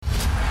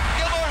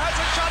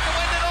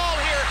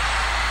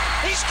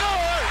He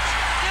scores!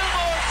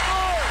 Gilmore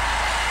scores!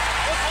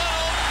 With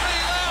 1:03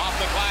 left. Off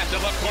the glass, the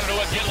left corner to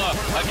Aginla.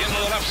 Aginla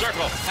to the left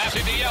circle.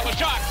 Passing to Yell. A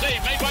shot.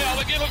 Save made by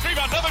Aginla.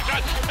 Rebound. Another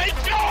shot. They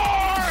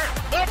score!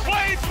 The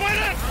Flames win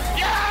it!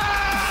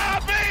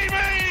 Yeah,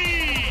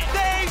 baby!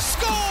 They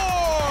score!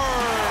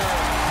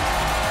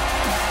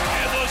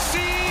 And the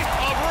sea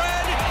of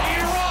red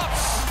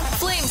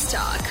erupts. Flames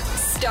Talk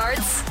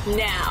starts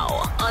now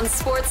on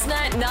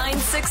Sportsnet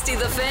 960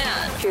 The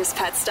Fan. Here's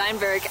Pat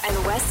Steinberg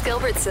and Wes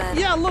Gilbertson.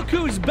 Yeah, look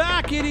who's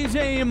back. It is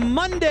a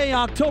Monday,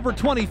 October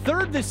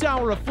 23rd. This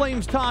hour of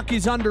Flames Talk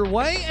is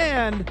underway,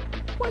 and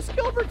Wes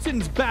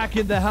Gilbertson's back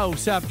in the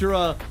house after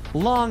a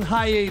long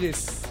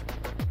hiatus.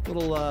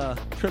 Little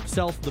trip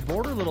south of the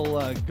border,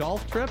 little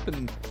golf trip,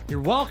 and you're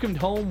welcomed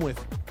home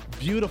with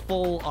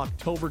beautiful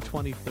October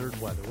 23rd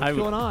weather. What's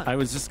going on? I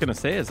was just going to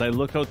say, as I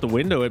look out the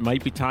window, it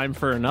might be time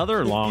for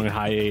another long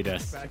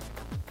hiatus.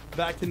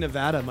 Back to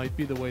Nevada might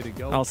be the way to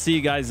go. I'll see you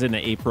guys in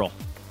April.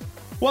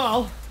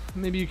 Well,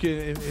 maybe you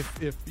can,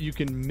 if you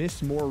can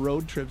miss more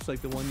road trips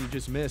like the one you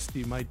just missed,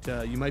 you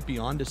might be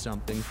onto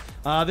something.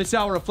 This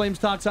hour of Flames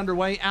Talk's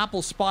underway.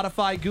 Apple,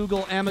 Spotify,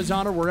 Google,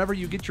 Amazon, or wherever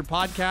you get your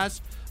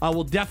podcasts.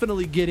 We'll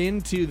definitely get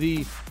into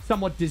the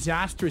somewhat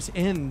disastrous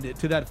end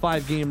to that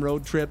 5-game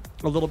road trip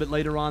a little bit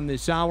later on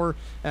this hour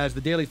as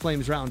the Daily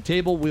Flames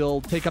Roundtable.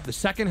 We'll take up the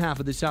second half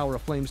of this hour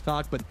of Flames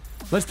Talk, but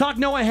let's talk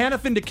Noah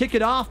Hanifin to kick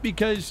it off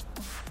because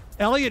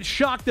Elliott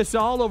shocked us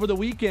all over the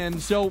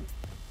weekend. So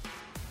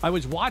I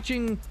was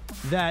watching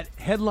that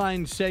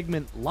headline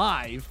segment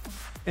live,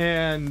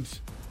 and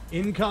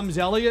in comes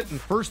Elliott, and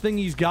first thing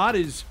he's got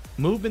is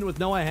movement with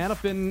Noah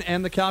Hanifin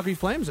and the Calgary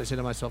Flames. I said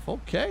to myself,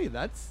 okay,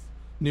 that's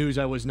news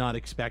I was not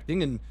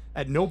expecting, and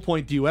at no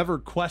point do you ever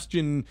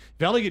question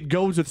if Elliott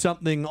goes with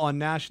something on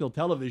national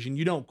television.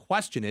 You don't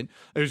question it.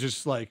 It was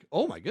just like,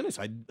 oh my goodness,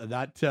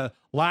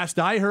 last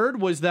I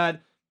heard was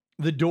that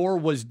the door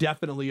was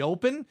definitely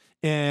open,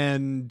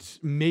 and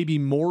maybe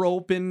more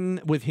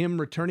open with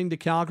him returning to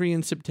Calgary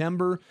in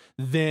September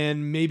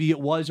than maybe it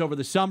was over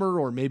the summer,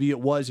 or maybe it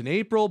was in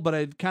April. But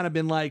I'd kind of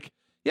been like,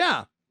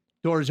 yeah,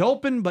 door's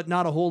open, but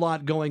not a whole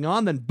lot going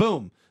on. Then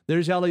boom,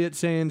 there's Elliott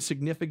saying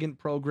significant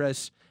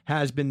progress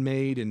has been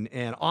made,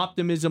 and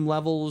optimism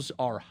levels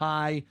are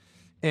high.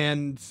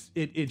 And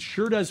it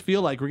sure does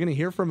feel like, we're going to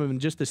hear from him in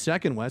just a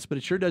second, Wes, but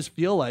it sure does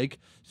feel like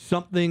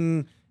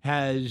something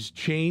has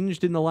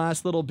changed in the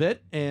last little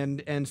bit,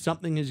 and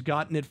something has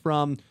gotten it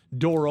from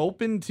door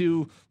open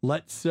to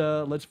let's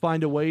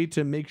find a way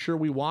to make sure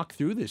we walk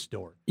through this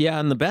door. Yeah,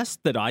 and the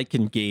best that I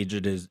can gauge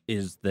it is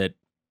that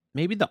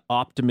maybe the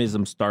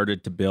optimism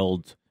started to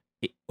build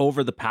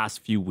over the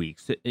past few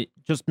weeks. It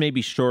just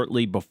maybe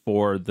shortly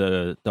before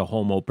the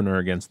home opener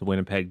against the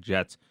Winnipeg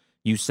Jets,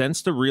 you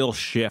sensed a real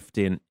shift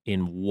in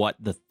what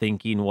the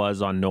thinking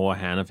was on Noah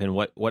Hanifin,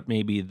 what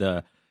maybe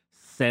the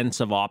sense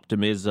of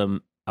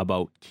optimism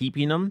about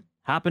keeping him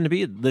happened to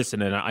be.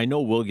 Listen, and I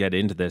know we'll get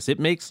into this. It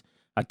makes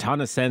a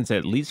ton of sense,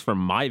 at least from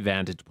my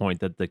vantage point,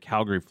 that the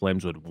Calgary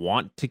Flames would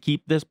want to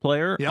keep this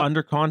player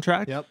under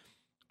contract. Yep.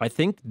 I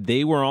think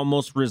they were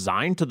almost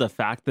resigned to the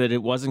fact that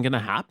it wasn't going to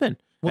happen.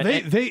 Well,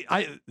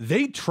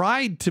 they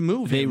tried to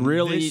move him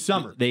this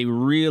summer. They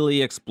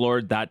really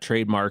explored that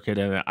trade market,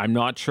 and I'm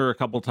not sure a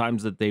couple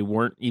times that they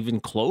weren't even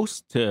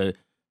close to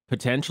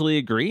potentially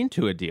agreeing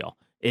to a deal.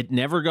 It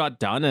never got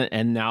done,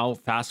 and now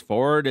fast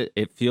forward,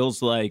 it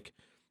feels like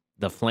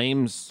the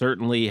Flames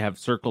certainly have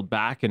circled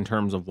back in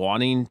terms of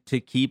wanting to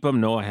keep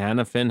him. Noah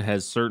Hanifin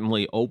has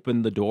certainly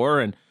opened the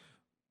door, and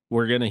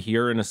we're going to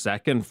hear in a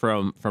second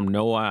from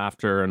Noah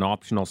after an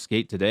optional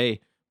skate today.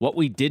 What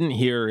we didn't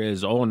hear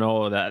is, oh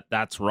no,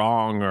 that's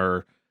wrong,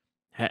 or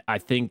I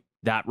think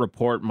that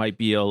report might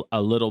be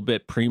a little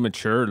bit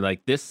premature.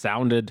 Like, this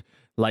sounded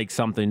like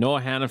something.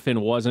 Noah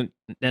Hanifin wasn't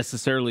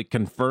necessarily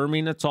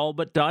confirming it's all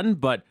but done,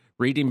 but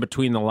reading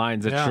between the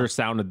lines, it sure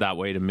sounded that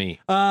way to me.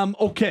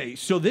 Okay,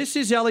 so this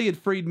is Elliott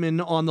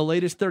Friedman on the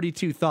latest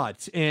 32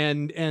 Thoughts,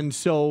 and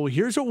so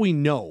here's what we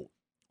know.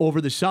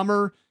 Over the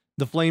summer,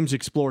 the Flames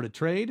explored a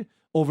trade.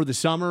 Over the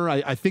summer,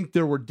 I think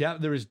there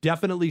was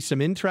definitely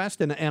some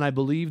interest, and I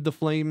believe the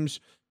Flames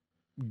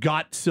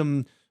got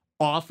some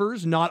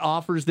offers, not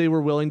offers they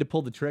were willing to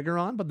pull the trigger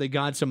on, but they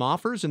got some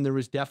offers, and there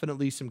was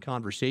definitely some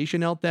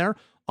conversation out there.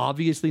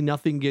 Obviously,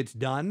 nothing gets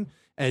done.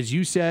 As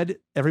you said,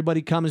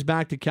 everybody comes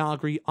back to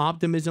Calgary.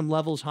 Optimism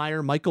levels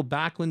higher. Michael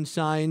Backlund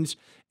signs,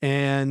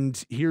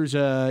 and here's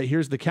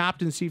the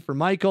captaincy for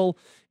Michael.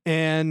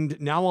 And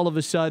now all of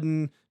a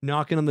sudden,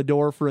 knocking on the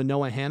door for a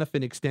Noah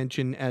Hanifin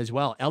extension as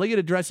well. Elliott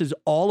addresses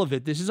all of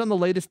it. This is on the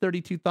latest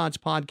 32 Thoughts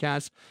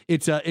podcast.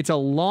 It's a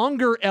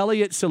longer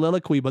Elliott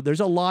soliloquy, but there's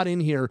a lot in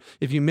here.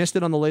 If you missed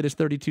it on the latest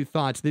 32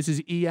 Thoughts, this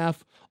is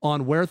EF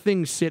on where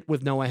things sit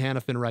with Noah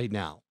Hanifin right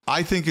now.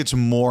 I think it's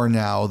more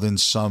now than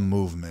some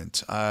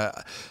movement.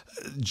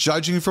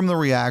 Judging from the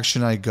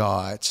reaction I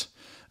got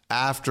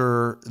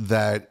after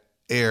that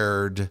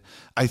aired,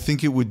 I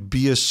think it would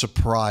be a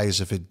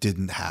surprise if it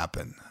didn't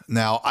happen.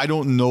 Now, I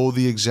don't know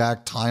the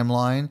exact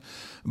timeline,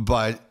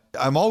 but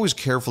I'm always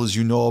careful, as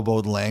you know,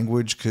 about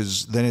language,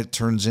 because then it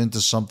turns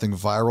into something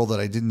viral that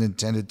I didn't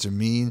intend it to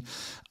mean.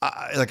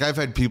 I've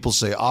had people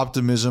say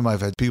optimism.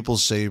 I've had people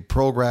say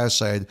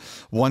progress. I had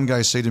one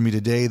guy say to me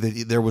today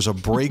that there was a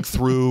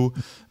breakthrough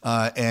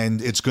and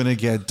it's going to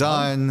get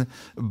done.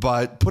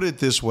 But put it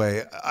this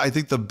way, I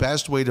think the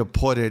best way to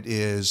put it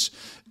is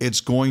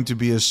it's going to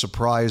be a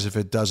surprise if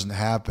it doesn't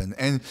happen.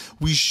 And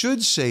we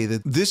should say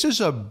that this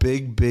is a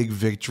big, big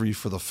victory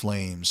for the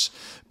Flames,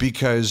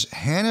 because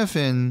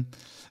Hanifin,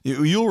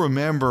 you'll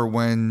remember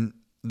when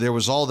there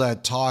was all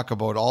that talk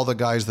about all the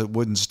guys that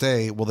wouldn't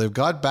stay. Well, they've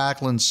got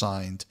Backlund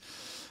signed.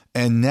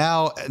 And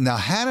now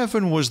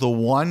Hanifin was the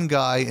one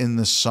guy in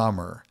the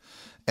summer.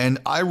 And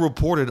I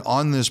reported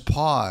on this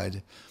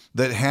pod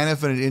that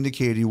Hanifin had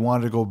indicated he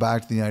wanted to go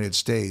back to the United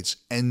States.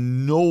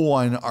 And no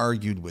one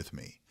argued with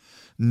me.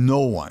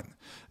 No one.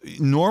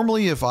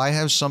 Normally, if I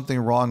have something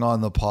wrong on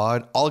the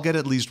pod, I'll get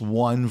at least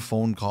one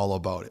phone call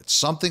about it.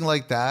 Something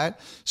like that.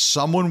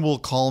 Someone will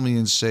call me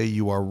and say,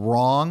 you are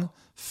wrong,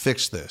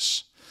 fix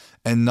this.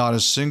 And not a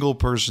single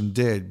person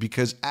did,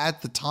 because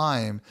at the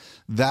time,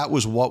 that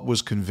was what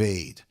was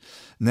conveyed.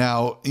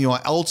 Now,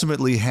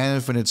 ultimately,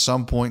 Hanifin at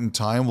some point in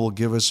time will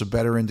give us a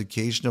better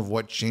indication of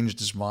what changed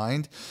his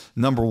mind.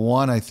 Number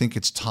one, I think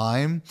it's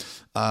time.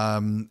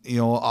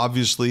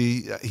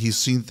 Obviously, he's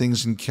seen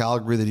things in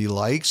Calgary that he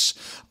likes.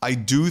 I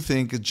do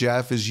think,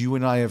 Jeff, as you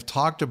and I have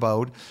talked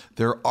about,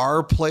 there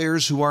are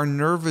players who are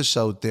nervous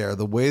out there.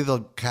 The way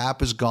the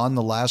cap has gone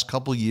the last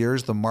couple of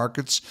years, the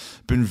market's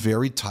been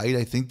very tight.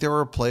 I think there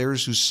are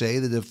players who say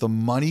that if the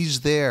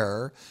money's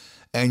there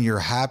and you're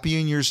happy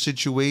in your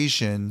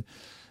situation,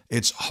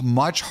 it's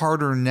much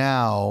harder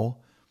now,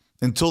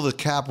 until the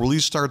cap really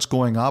starts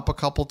going up a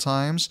couple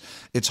times.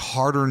 It's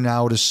harder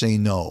now to say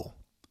no.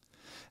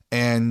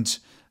 And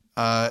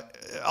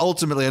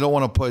ultimately, I don't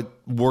want to put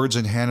words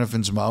in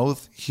Hanifin's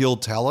mouth. He'll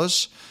tell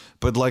us.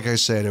 But like I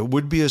said, it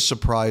would be a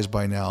surprise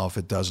by now if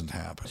it doesn't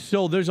happen.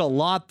 So there's a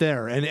lot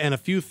there, and a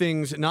few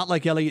things, not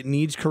like Elliot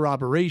needs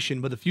corroboration,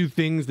 but a few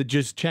things that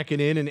just checking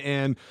in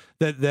and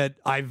that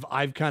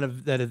I've kind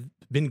of, that have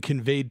been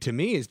conveyed to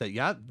me is that,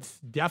 yeah,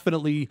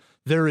 definitely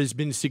there has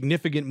been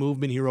significant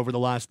movement here over the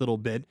last little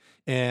bit,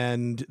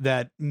 and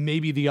that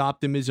maybe the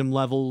optimism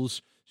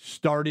levels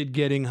started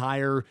getting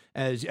higher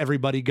as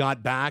everybody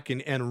got back,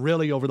 and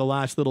really over the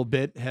last little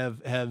bit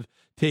have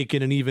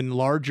taken an even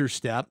larger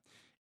step.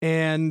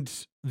 And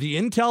the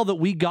intel that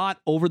we got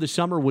over the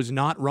summer was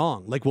not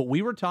wrong. Like what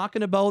we were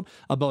talking about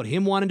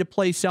him wanting to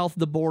play south of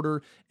the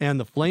border and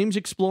the Flames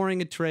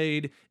exploring a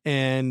trade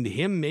and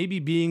him maybe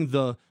being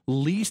the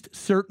least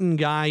certain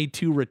guy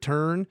to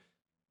return,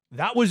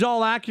 that was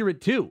all accurate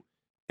too.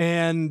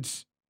 And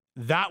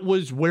that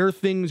was where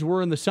things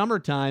were in the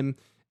summertime,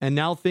 and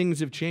now things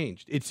have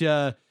changed. It's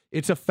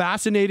a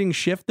fascinating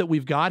shift that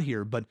we've got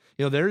here, but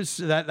there's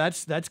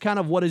that's kind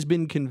of what has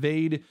been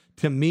conveyed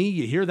to me.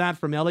 You hear that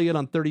from Elliot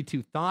on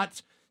 32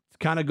 Thoughts. It's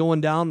kind of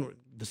going down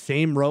the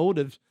same road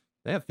of,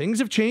 things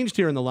have changed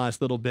here in the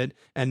last little bit,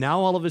 and now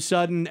all of a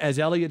sudden, as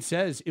Elliot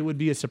says, it would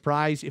be a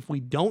surprise if we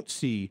don't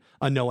see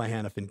a Noah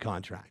Hanifin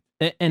contract.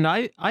 And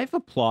I've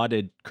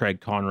applauded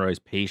Craig Conroy's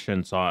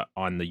patience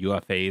on the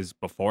UFAs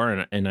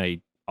before,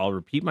 and I'll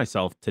repeat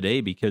myself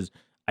today, because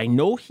I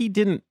know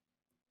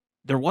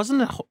there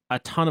wasn't a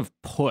ton of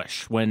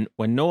push when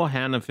Noah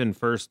Hanifin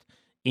first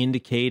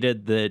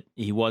indicated that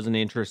he wasn't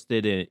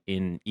interested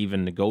in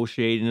even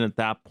negotiating at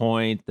that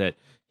point, that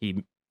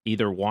he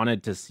either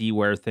wanted to see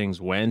where things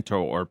went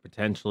or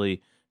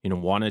potentially,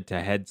 wanted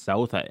to head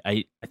south.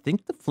 I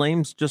think the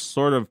Flames just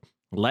sort of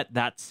let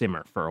that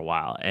simmer for a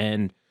while.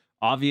 And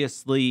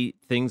obviously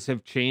things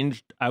have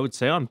changed, I would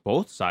say, on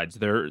both sides.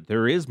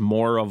 There is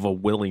more of a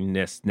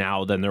willingness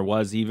now than there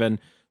was even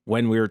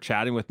when we were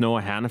chatting with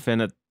Noah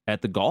Hanifin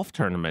at the golf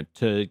tournament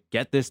to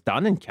get this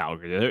done in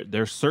Calgary.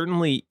 There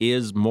certainly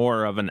is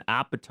more of an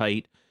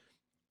appetite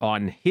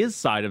on his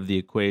side of the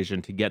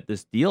equation to get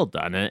this deal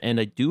done. And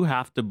I do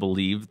have to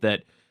believe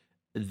that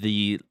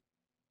the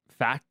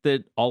fact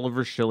that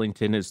Oliver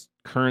Shillington is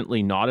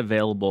currently not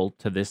available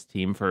to this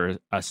team for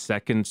a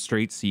second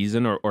straight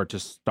season or to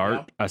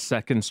start a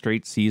second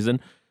straight season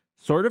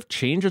sort of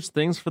changes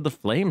things for the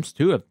Flames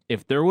too.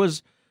 If there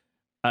was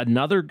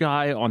another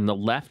guy on the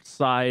left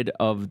side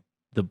of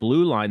the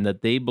blue line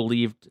that they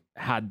believed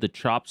had the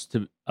chops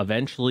to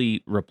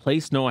eventually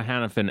replace Noah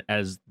Hanifin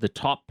as the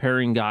top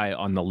pairing guy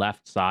on the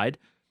left side,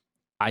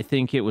 I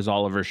think it was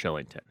Oliver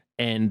Shillington.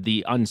 And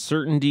the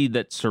uncertainty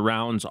that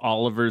surrounds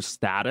Oliver's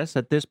status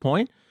at this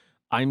point,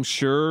 I'm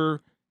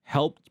sure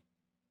helped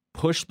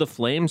push the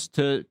Flames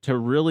to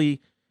really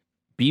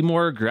be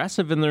more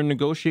aggressive in their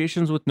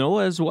negotiations with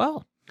Noah as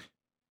well.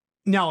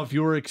 Now, if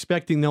you were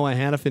expecting Noah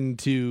Hanifin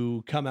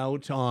to come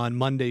out on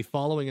Monday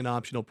following an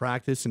optional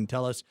practice and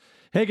tell us,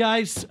 hey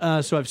guys,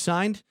 so I've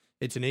signed,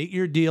 it's an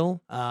 8-year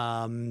deal,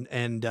 and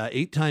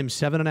 8 times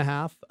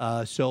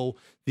 7.5. So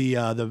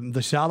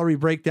the salary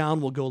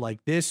breakdown will go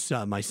like this.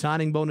 My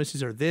signing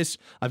bonuses are this.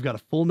 I've got a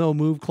full no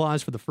move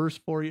clause for the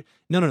first 4 years.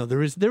 No.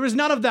 There is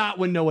none of that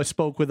when Noah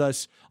spoke with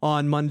us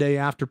on Monday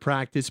after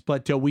practice.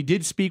 But we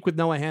did speak with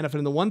Noah Hanifin,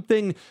 and the one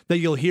thing that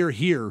you'll hear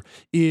here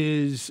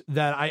is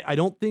that I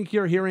don't think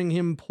you're hearing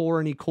him pour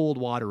any cold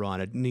water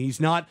on it, and he's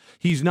not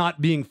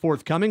being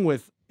forthcoming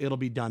with it'll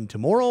be done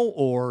tomorrow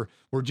or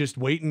we're just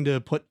waiting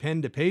to put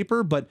pen to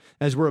paper. But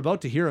as we're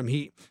about to hear him,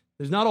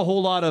 there's not a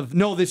whole lot of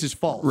no, this is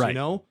false. Right. You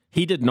know.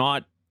 He did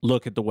not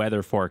look at the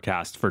weather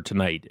forecast for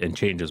tonight and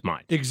change his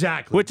mind.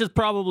 Exactly. Which is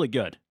probably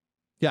good.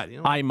 Yeah.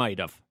 I might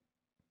have.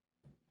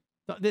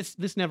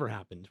 This never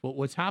happened.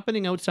 What's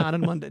happening outside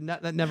on Monday,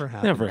 that never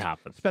happened. Never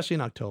happened. Especially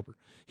in October.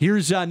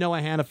 Here's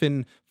Noah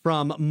Hanifin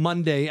from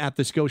Monday at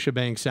the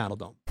Scotiabank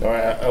Saddledome. All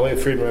right, Elliot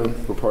Friedman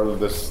reported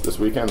this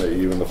weekend that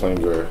you and the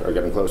Flames are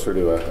getting closer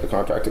to a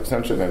contract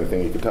extension.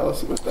 Anything you could tell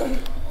us about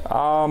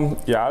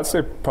that? Yeah, I'd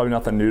say probably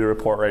nothing new to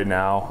report right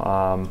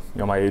now.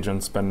 My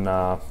agent's been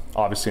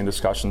obviously in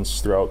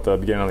discussions throughout the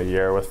beginning of the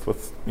year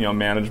with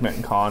management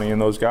and Connie and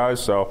those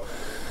guys. So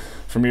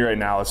for me right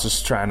now, it's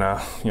just trying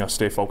to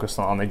stay focused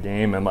on the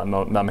game and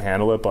letting them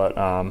handle it. But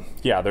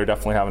they're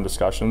definitely having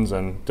discussions,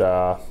 and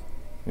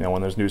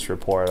when there's news to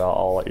report,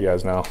 I'll let you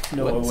guys know.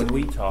 No, when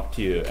we talked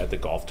to you at the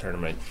golf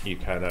tournament, you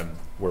kind of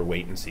were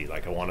wait and see.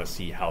 Like, I want to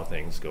see how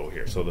things go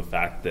here. So the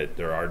fact that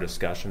there are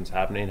discussions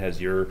happening,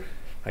 has your,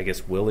 I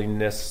guess,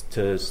 willingness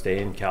to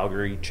stay in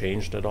Calgary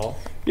changed at all?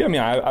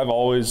 Yeah, I've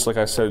always, like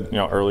I said,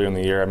 earlier in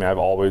the year, I've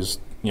always,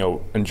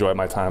 enjoyed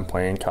my time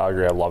playing in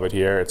Calgary. I love it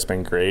here. It's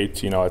been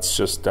great. It's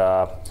just,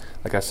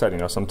 like I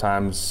said,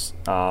 sometimes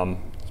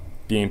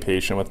being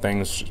patient with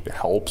things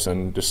helps,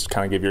 and just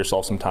kind of give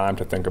yourself some time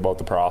to think about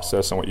the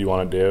process and what you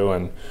want to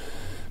do.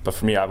 But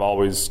for me, I've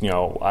always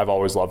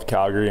loved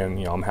Calgary,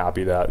 and I'm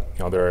happy that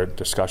there are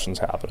discussions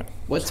happening.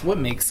 What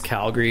makes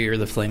Calgary or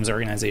the Flames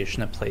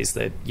organization a place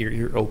that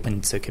you're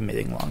open to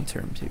committing long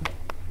term to?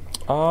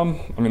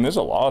 There's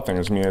a lot of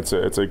things.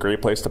 It's a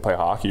great place to play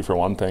hockey for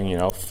one thing.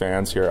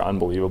 Fans here are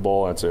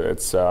unbelievable.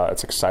 It's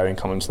exciting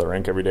coming to the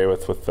rink every day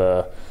with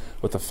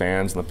the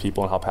fans and the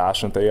people and how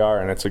passionate they are,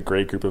 and it's a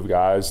great group of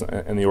guys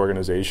in the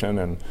organization,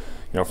 and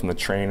from the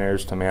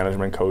trainers to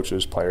management,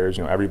 coaches, players,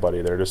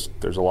 everybody. There's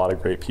a lot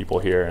of great people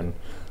here, and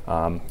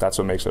that's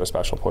what makes it a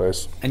special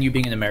place. And you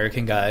being an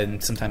American guy,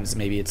 and sometimes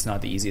maybe it's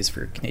not the easiest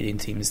for Canadian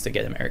teams to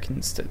get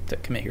Americans to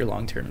commit here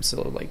long term.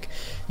 So like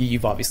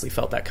you've obviously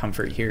felt that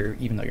comfort here,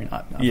 even though you're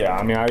not. Yeah,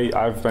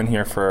 I've been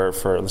here for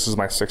this is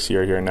my 6th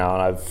year here now,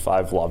 and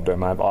I've loved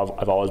it. I've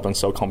always been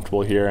so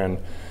comfortable here, and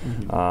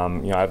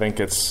I think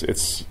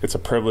it's a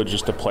privilege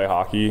just to play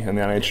hockey in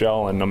the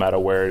NHL, and no matter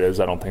where it is,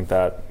 I don't think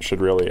that should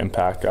really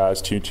impact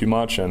guys too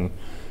much. And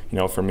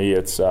for me,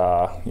 it's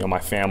my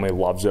family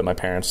loves it. My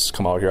parents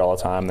come out here all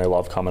the time. They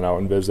love coming out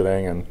and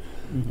visiting, and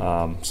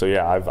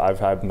I've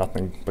had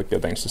nothing but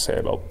good things to say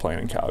about playing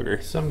in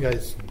Calgary. Some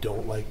guys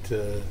don't like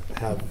to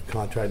have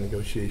contract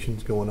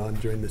negotiations going on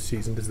during the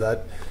season. Does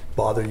that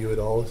bother you at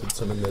all? Is it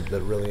something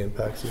that really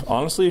impacts you?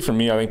 Honestly, for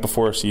me, I think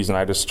before a season,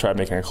 I just try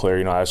making it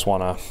clear, I just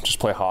want to just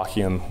play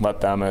hockey and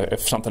let them,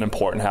 if something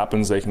important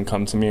happens, they can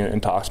come to me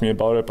and talk to me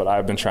about it. But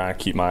I've been trying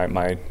to keep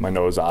my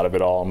nose out of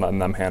it all and letting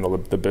them handle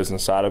the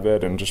business side of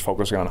it and just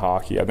focusing on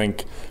hockey. I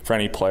think for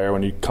any player,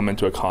 when you come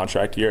into a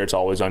contract year, it's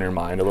always on your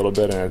mind a little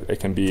bit, and it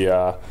can be,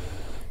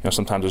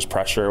 sometimes there's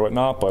pressure or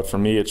whatnot. But for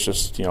me, it's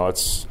just,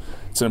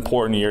 it's an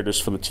important year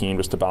just for the team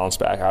just to bounce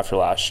back after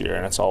last year,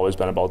 and it's always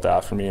been about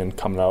that for me, and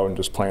coming out and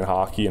just playing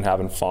hockey and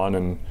having fun,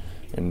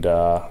 and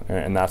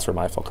that's where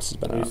my focus has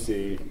been. You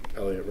see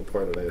Elliot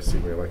reported, I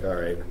assume you're like, all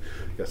right,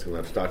 I guess we're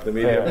going to have to talk to the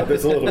media about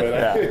this a little bit.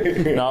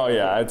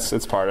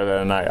 It's part of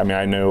it, and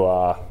I knew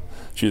I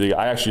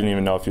actually didn't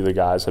even know a few of the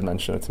guys had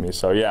mentioned it to me.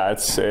 So yeah, it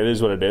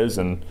is what it is,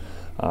 and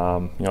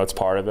it's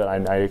part of it.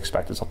 I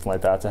expected something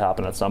like that to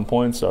happen at some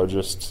point, so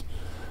just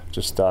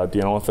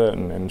dealing with it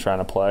and trying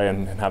to play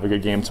and have a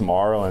good game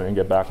tomorrow and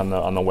get back on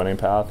the winning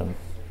path, and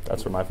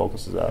that's where my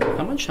focus is at.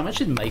 How much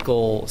did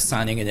Michael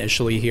signing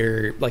initially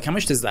here, like how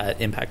much does that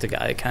impact a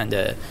guy kind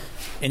of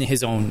in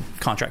his own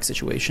contract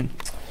situation?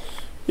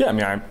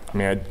 Yeah,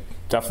 it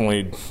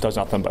definitely does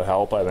nothing but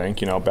help. I think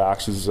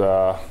Bax is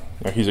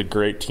he's a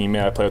great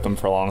teammate. I played with him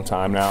for a long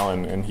time now,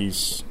 and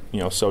he's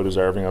so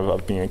deserving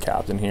of being a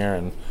captain here,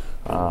 and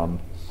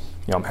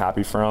I'm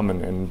happy for him,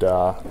 and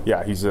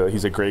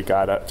he's a great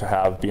guy to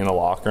have be in the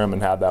locker room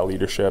and have that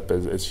leadership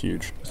is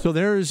huge. So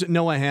there's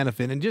Noah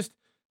Hanifin, and just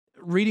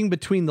reading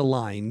between the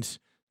lines,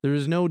 there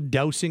is no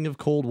dousing of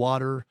cold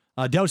water,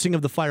 dousing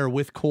of the fire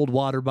with cold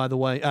water, by the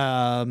way,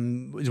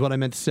 is what I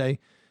meant to say.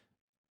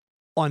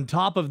 On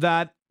top of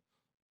that,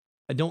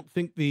 I don't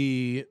think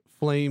the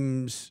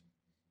Flames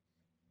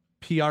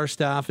PR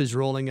staff is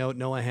rolling out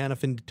Noah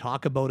Hanifin to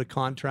talk about a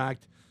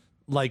contract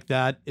like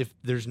that if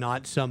there's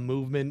not some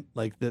movement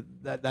like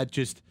that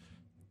just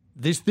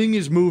this thing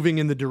is moving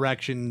in the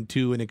direction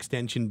to an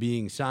extension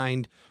being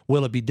signed.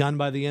 Will it be done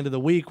by the end of the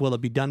week? Will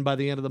it be done by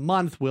the end of the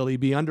month? Will he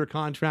be under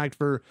contract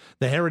for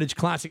the Heritage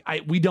Classic?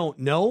 We don't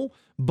know,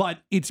 but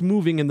it's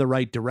moving in the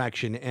right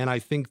direction. And I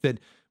think that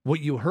what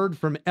you heard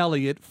from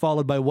Elliott,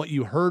 followed by what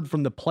you heard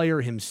from the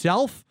player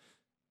himself,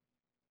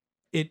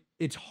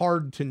 it's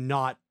hard to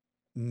not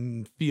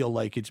feel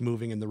like it's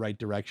moving in the right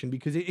direction,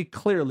 because it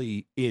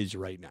clearly is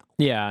right now.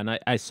 Yeah, and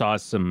I saw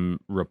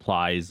some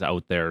replies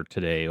out there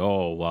today.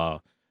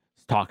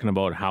 He's talking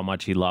about how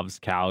much he loves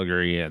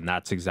Calgary, and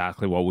that's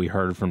exactly what we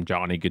heard from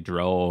Johnny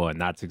Gaudreau,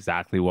 and that's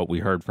exactly what we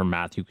heard from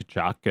Matthew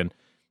Tkachuk.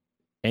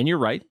 And you're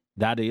right,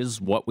 that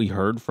is what we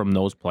heard from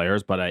those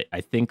players, but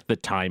I think the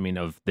timing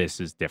of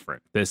this is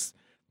different. This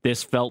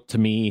felt to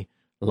me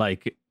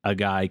like a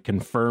guy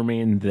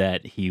confirming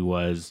that he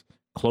was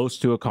close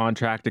to a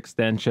contract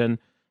extension,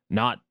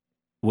 not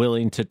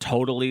willing to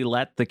totally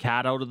let the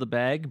cat out of the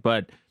bag,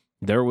 but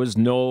there was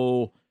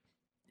no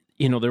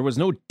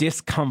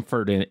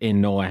discomfort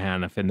in Noah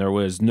Hanifin. There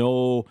was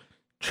no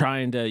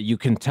you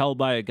can tell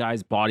by a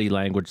guy's body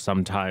language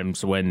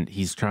sometimes when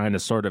he's trying to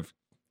sort of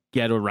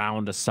get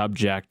around a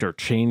subject or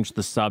change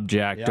the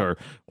subject, or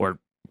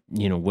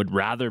would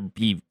rather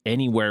be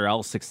anywhere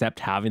else except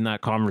having that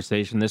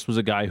conversation. This was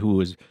a guy who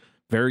was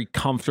very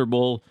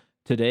comfortable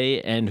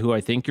today, and who I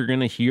think you're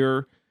going to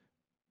hear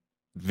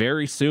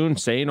very soon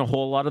saying a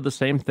whole lot of the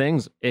same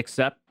things,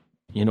 except,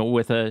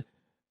 with a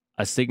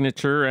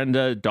signature and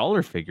a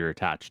dollar figure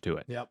attached to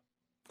it. Yep.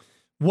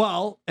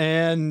 Well,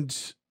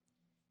 and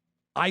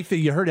I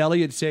think you heard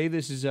Elliott say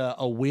this is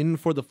a win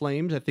for the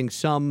Flames. I think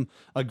some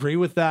agree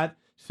with that,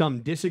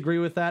 some disagree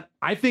with that.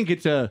 I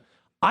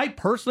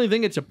personally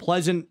think it's a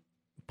pleasant,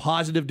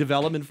 positive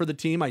development for the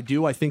team. I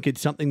do. I think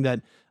it's something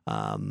that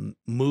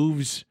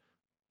moves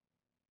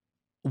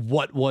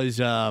what was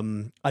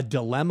a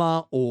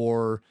dilemma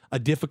or a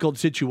difficult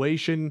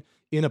situation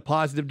in a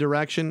positive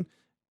direction.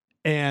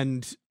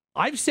 And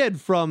I've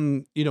said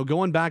from,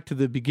 going back to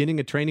the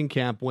beginning of training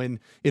camp, when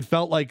it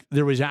felt like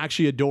there was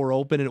actually a door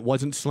open and it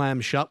wasn't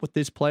slammed shut with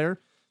this player,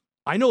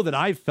 I know that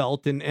I've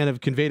felt and have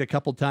conveyed a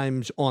couple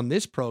times on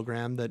this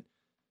program that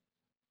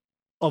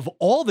of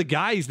all the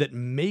guys that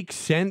make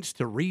sense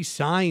to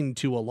re-sign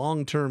to a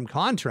long-term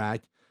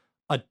contract,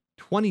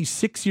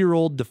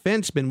 26-year-old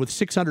defenseman with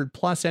 600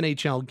 plus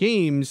NHL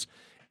games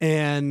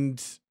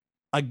and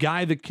a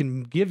guy that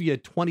can give you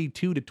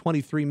 22 to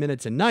 23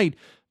 minutes a night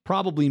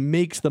probably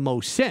makes the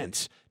most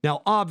sense.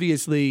 Now,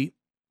 obviously,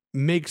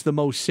 makes the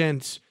most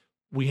sense.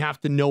 We have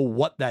to know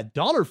what that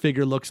dollar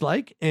figure looks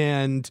like.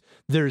 And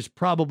there's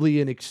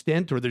probably an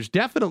extent, or there's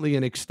definitely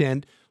an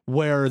extent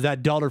where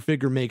that dollar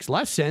figure makes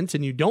less sense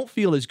and you don't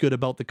feel as good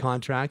about the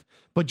contract.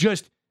 But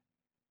just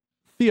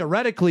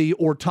theoretically,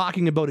 or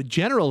talking about it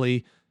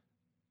generally,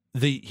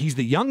 he's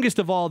the youngest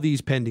of all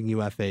these pending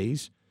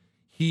UFAs.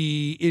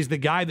 He is the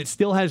guy that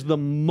still has the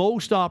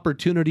most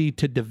opportunity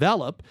to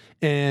develop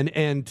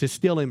and to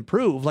still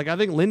improve. Like, I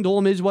think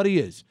Lindholm is what he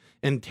is,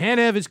 and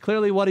Tanev is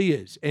clearly what he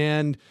is,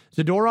 and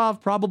Zadorov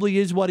probably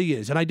is what he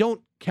is. And I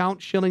don't count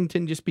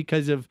Shillington just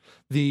because of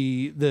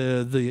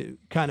the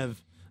kind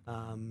of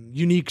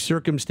unique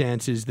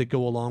circumstances that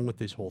go along with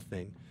this whole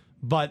thing.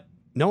 But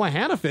Noah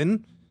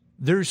Hanifin,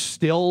 there's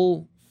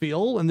still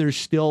feel and there's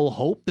still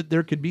hope that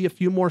there could be a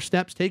few more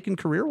steps taken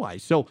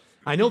career-wise. So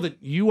I know that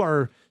you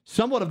are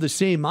somewhat of the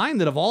same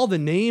mind, that of all the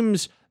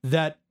names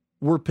that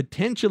were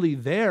potentially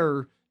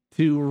there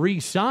to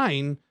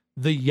re-sign,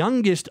 the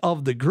youngest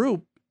of the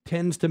group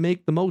tends to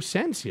make the most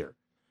sense here.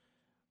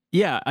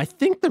 Yeah, I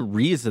think the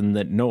reason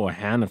that Noah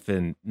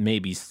Hanifin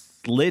maybe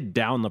slid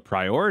down the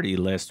priority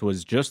list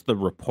was just the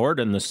report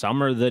in the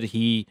summer that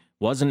he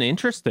wasn't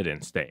interested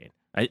in staying.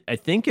 I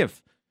think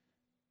if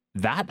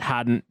that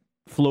hadn't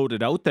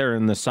floated out there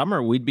in the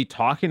summer, we'd be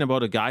talking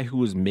about a guy who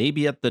was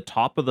maybe at the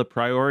top of the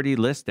priority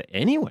list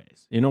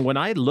anyways. When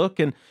I look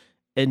and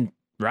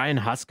Ryan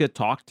Huska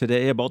talked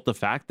today about the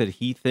fact that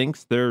he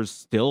thinks there's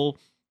still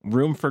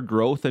room for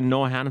growth in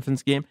Noah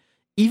Hanifin's game,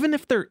 even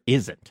if there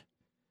isn't.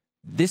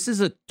 This is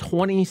a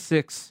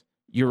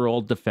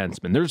 26-year-old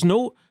defenseman. There's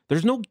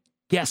no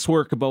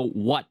guesswork about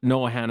what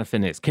Noah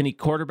Hanifin is. Can he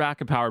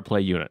quarterback a power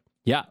play unit?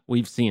 Yeah,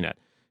 we've seen it.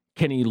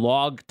 Can he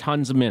log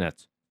tons of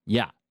minutes?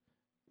 Yeah,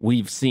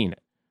 we've seen it.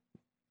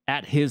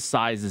 At his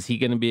size, is he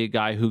going to be a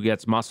guy who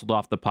gets muscled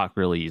off the puck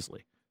really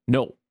easily?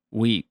 No,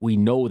 we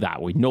know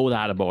that. We know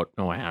that about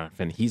Noah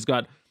Hanifin. He's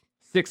got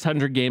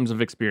 600 games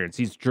of experience.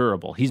 He's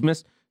durable. He's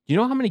missed. Do you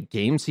know how many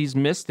games he's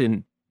missed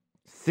in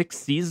 6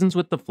 seasons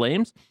with the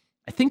Flames?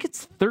 I think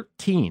it's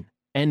 13,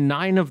 and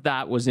 9 of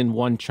that was in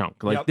one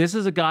chunk. This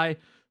is a guy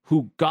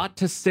who got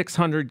to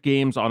 600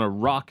 games on a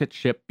rocket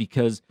ship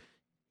because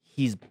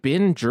he's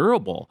been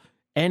durable.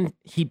 And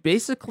he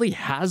basically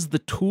has the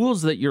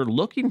tools that you're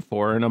looking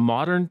for in a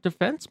modern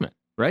defenseman,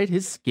 right?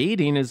 His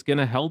skating is going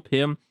to help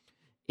him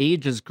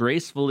age as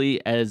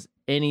gracefully as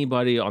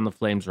anybody on the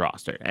Flames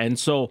roster. And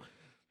so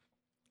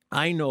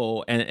I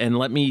know, and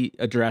let me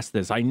address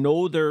this. I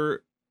know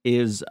there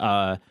is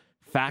a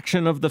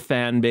faction of the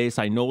fan base.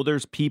 I know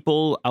there's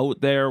people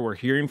out there, we're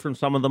hearing from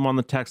some of them on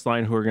the text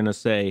line, who are going to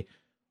say,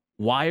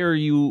 why are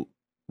you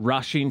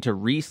rushing to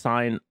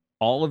re-sign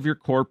all of your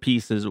core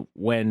pieces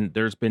when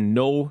there's been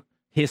no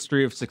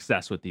history of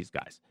success with these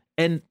guys?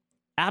 And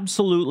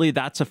absolutely,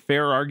 that's a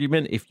fair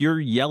argument. If you're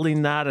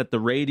yelling that at the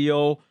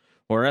radio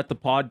or at the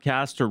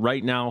podcast or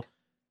right now,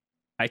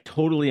 I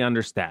totally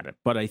understand it.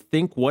 But I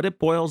think what it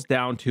boils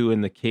down to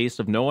in the case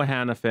of Noah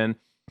Hanifin,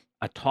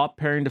 a top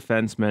pairing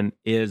defenseman,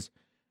 is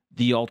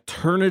the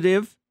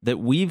alternative that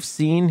we've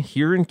seen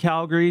here in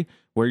Calgary,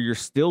 where you're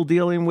still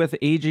dealing with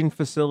aging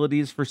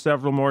facilities for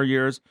several more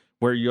years,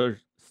 where you're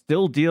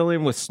still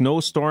dealing with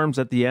snowstorms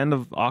at the end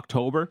of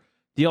October.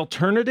 The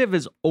alternative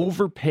is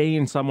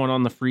overpaying someone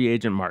on the free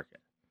agent market.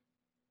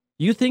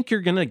 You think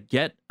you're going to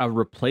get a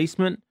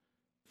replacement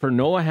for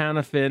Noah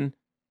Hanifin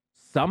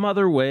some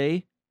other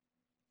way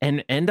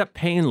and end up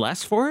paying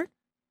less for it?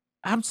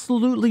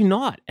 Absolutely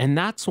not. And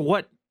that's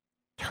what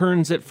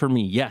turns it for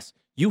me. Yes,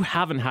 you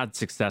haven't had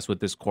success with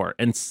this core,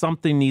 and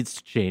something needs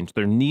to change.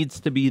 There needs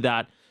to be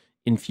that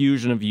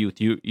infusion of youth.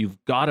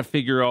 You've got to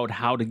figure out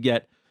how to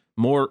get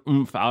more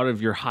oomph out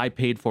of your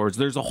high-paid forwards.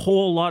 There's a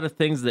whole lot of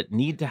things that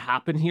need to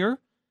happen here,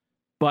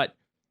 but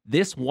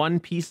this one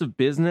piece of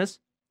business,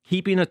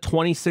 keeping a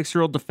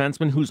 26-year-old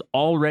defenseman who's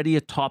already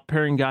a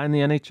top-pairing guy in the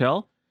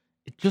NHL,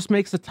 it just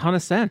makes a ton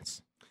of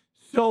sense.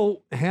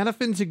 So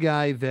Hanifin's a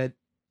guy that,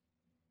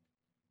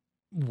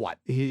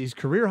 his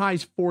career high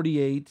is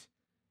 48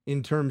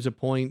 in terms of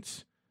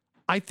points.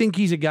 I think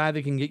he's a guy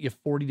that can get you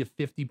 40 to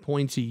 50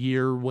 points a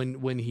year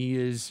when he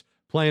is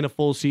playing a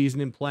full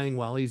season and playing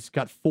well. He's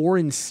got 4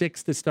 and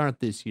 6 to start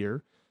this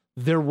year.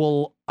 There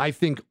will, I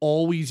think,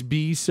 always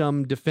be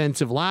some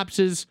defensive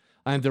lapses,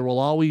 and there will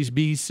always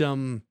be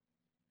some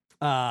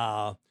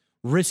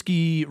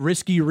risky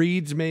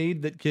reads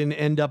made that can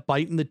end up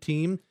biting the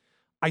team.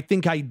 I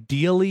think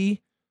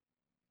ideally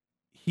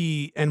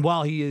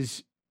while he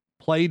has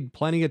played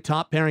plenty of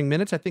top pairing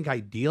minutes, I think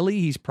ideally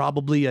he's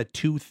probably a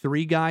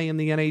 2-3 guy in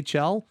the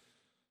NHL.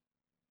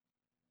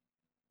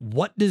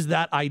 What does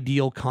that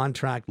ideal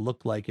contract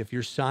look like if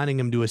you're signing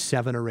him to a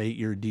 7 or 8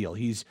 year deal?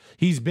 He's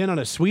been on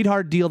a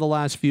sweetheart deal the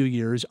last few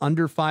years,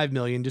 under $5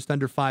 million, just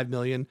under $5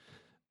 million.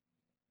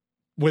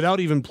 Without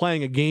even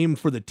playing a game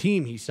for the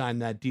team, he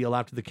signed that deal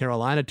after the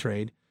Carolina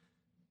trade.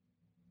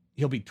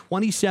 He'll be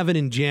 27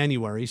 in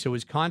January, so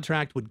his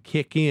contract would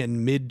kick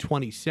in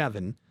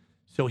mid-27.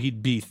 So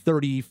he'd be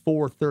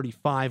 34,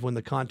 35 when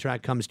the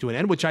contract comes to an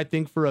end, which I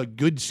think for a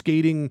good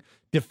skating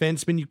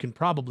defenseman you can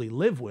probably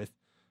live with.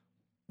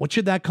 What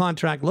should that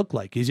contract look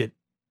like? Is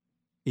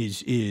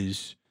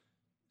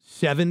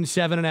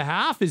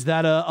 7.5? Is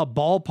that a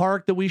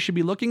ballpark that we should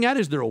be looking at?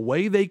 Is there a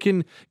way they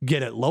can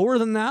get it lower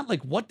than that?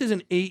 Like, what does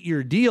an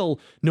 8-year deal,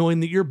 knowing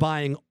that you're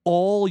buying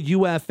all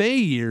UFA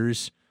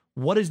years,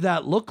 what does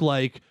that look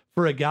like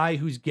for a guy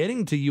who's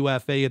getting to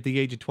UFA at the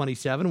age of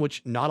 27,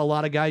 which not a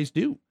lot of guys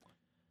do?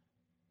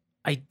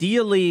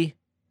 Ideally,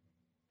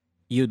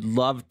 you'd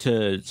love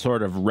to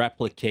sort of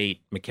replicate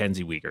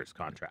Mackenzie Weegar's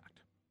contract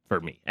for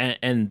me.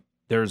 And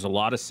there's a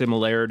lot of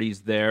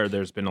similarities there.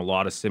 There's been a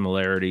lot of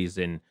similarities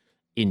in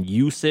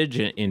usage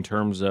in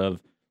terms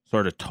of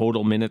sort of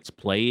total minutes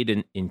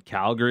played in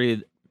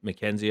Calgary.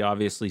 Mackenzie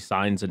obviously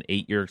signs an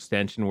 8-year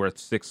extension worth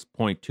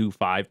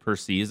 $6.25 per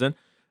season.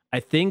 I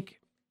think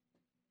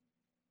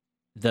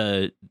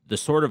the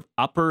sort of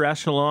upper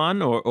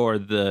echelon or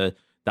the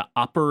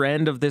upper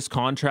end of this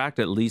contract,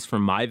 at least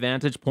from my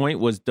vantage point,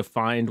 was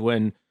defined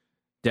when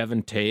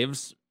Devon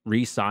Toews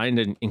re-signed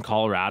in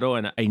Colorado.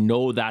 And I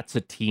know that's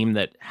a team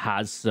that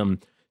has some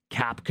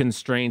cap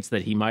constraints,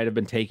 that he might have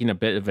been taking a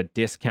bit of a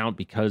discount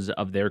because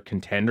of their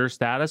contender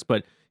status,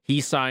 but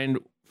he signed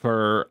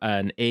for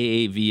an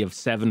AAV of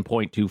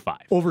 7.25.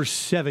 Over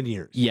 7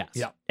 years. Yes.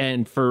 Yeah.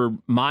 And for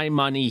my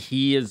money,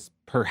 he is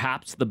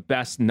perhaps the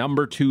best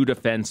number 2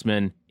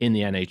 defenseman in the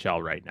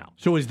NHL right now.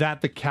 So is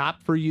that the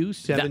cap for you,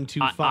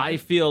 7.25? I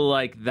feel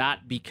like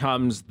that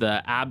becomes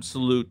the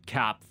absolute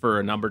cap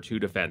for a number 2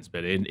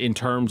 defenseman in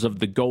terms of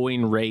the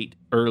going rate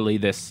early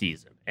this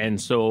season.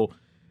 And so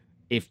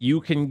if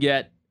you can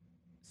get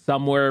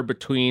somewhere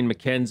between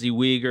Mackenzie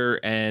Weegar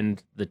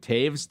and the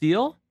Toews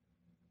deal,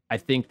 I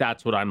think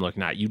that's what I'm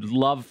looking at. You'd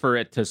love for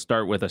it to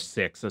start with a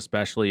 6,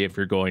 especially if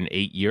you're going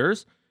 8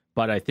 years.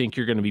 But I think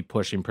you're going to be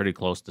pushing pretty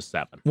close to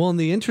 7. Well, and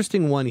the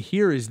interesting one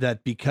here is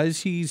that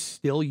because he's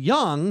still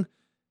young,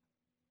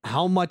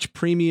 how much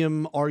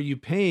premium are you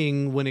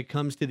paying when it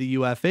comes to the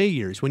UFA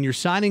years? When you're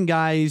signing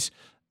guys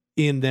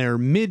in their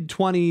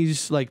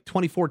mid-20s, like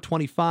 24,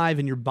 25,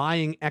 and you're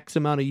buying X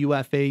amount of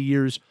UFA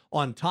years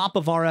on top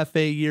of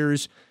RFA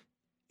years,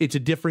 it's a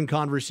different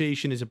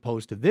conversation as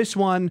opposed to this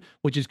one,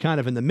 which is kind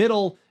of in the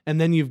middle. And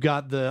then you've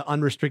got the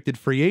unrestricted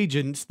free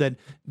agents that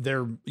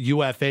they're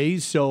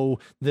UFAs.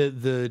 So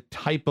the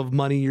type of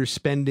money you're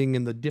spending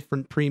and the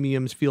different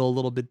premiums feel a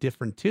little bit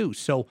different too.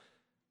 So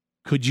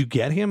could you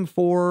get him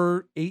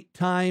for 8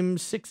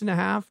 times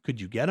 6.5? Could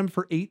you get him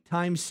for 8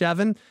 times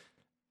 7?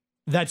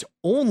 That's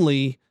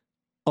only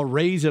a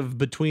raise of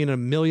between $1.5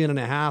 million and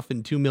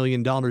 $2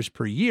 million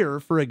per year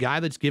for a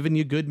guy that's given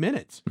you good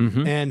minutes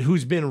and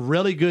who's been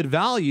really good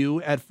value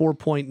at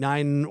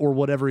 4.9 or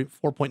whatever,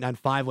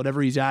 4.95,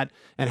 whatever he's at,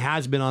 and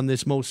has been on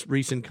this most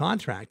recent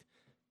contract.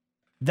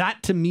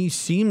 That to me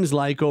seems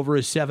like over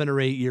a 7 or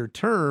 8 year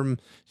term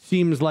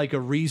seems like a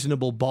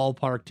reasonable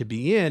ballpark to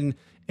be in.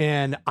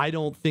 And I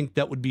don't think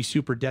that would be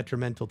super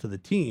detrimental to the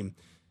team,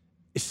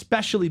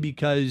 especially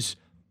because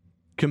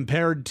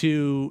compared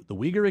to the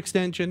Uyghur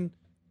extension,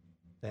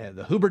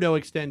 the Huberdeau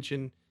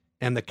extension,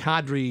 and the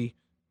Kadri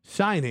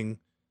signing,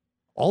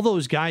 all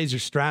those guys are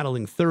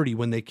straddling 30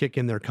 when they kick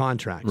in their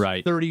contracts.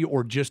 Right. 30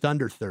 or just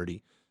under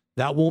 30.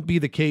 That won't be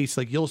the case.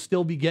 Like, you'll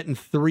still be getting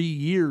 3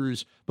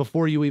 years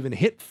before you even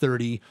hit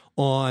 30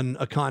 on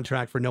a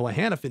contract for Noah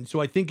Hanifin.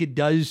 So I think it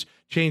does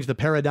change the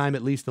paradigm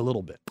at least a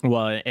little bit.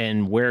 Well,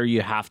 and where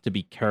you have to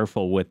be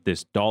careful with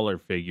this dollar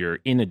figure,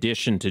 in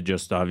addition to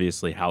just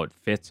obviously how it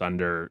fits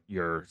under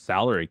your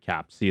salary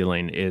cap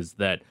ceiling, is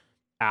that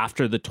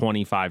after the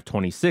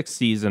 25-26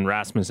 season,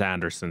 Rasmus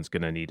Andersson's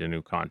going to need a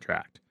new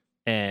contract.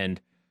 And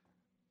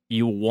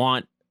you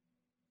want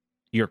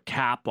your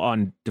cap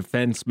on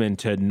defensemen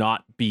to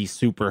not be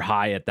super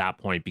high at that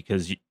point,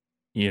 because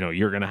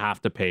you're going to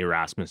have to pay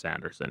Rasmus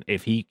Andersson.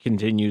 If he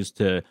continues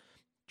to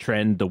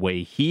trend the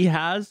way he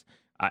has,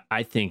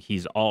 I think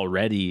he's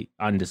already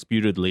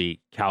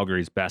undisputedly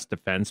Calgary's best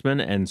defenseman.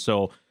 And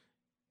so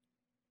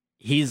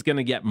he's going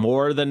to get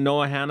more than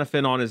Noah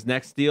Hanifin on his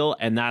next deal.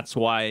 And that's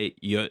why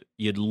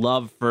you'd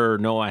love for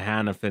Noah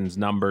Hanifin's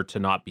number to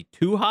not be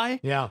too high.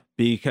 Yeah.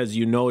 Because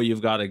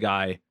you've got a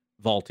guy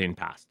vaulting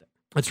past it.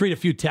 Let's read a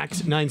few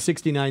texts.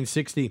 960.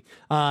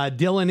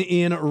 Dylan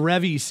in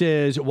Revy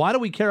says, why do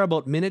we care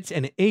about minutes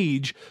and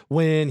age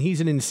when he's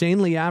an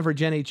insanely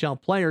average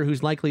NHL player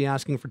who's likely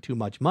asking for too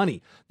much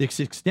money? This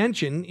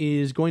extension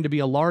is going to be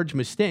a large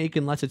mistake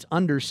unless it's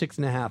under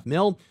 $6.5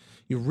 million.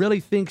 You really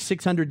think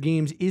 600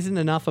 games isn't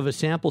enough of a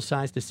sample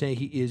size to say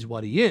he is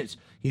what he is?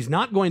 He's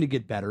not going to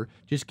get better.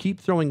 Just keep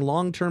throwing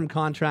long-term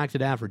contracts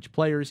at average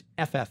players.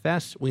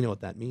 FFS, we know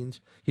what that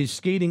means. His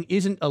skating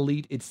isn't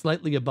elite. It's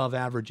slightly above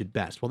average at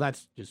best. Well,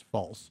 that's just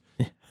false.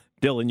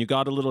 Dylan, you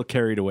got a little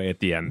carried away at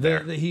the end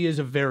there. He is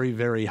a very,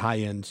 very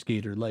high-end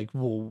skater,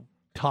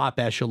 top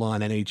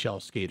echelon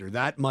NHL skater.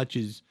 That much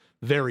is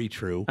very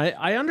true.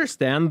 I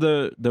understand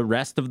the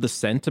rest of the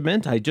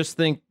sentiment. I just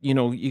think,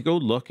 you go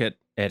look at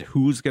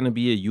who's going to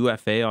be a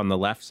UFA on the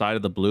left side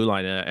of the blue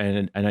line.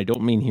 And I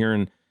don't mean here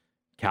in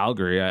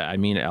Calgary. I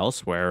mean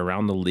elsewhere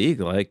around the league.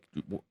 Like,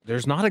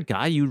 there's not a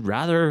guy you'd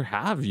rather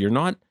have. You're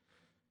not,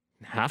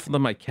 half of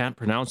them I can't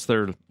pronounce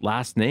their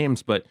last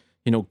names, but,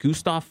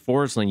 Gustav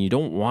Forsling, you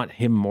don't want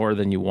him more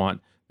than you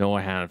want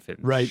Noah Hanifin.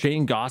 Right.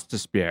 Shane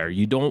Gostisbehere,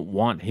 you don't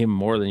want him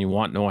more than you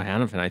want Noah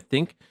Hanifin. I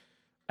think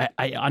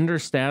I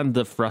understand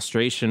the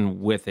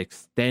frustration with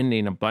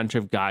extending a bunch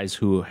of guys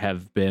who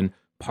have been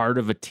part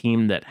of a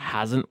team that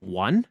hasn't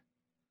won.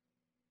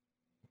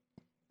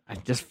 I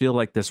just feel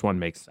like this one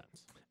makes sense.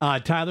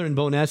 Tyler in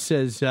Boness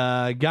says,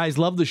 guys,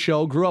 love the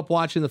show. Grew up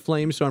watching the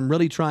Flames, so I'm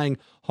really trying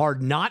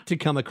hard not to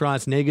come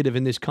across negative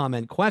in this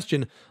comment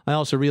question. I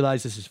also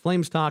realize this is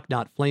Flames talk,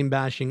 not flame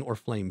bashing or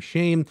flame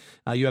shame.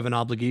 You have an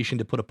obligation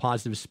to put a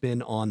positive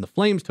spin on the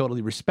Flames.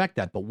 Totally respect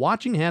that. But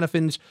watching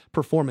Hanifin's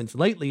performance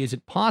lately, is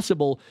it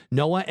possible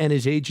Noah and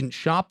his agent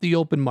shopped the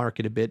open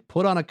market a bit,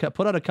 put out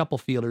a couple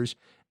feelers,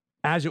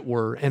 as it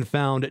were, and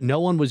found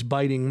no one was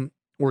biting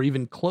or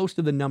even close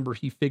to the number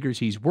he figures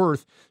he's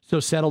worth, so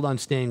settled on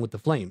staying with the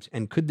Flames?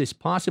 And could this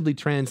possibly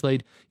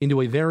translate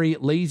into a very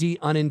lazy,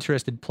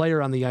 uninterested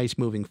player on the ice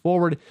moving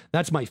forward?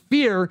 That's my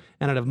fear,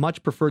 and I'd have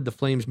much preferred the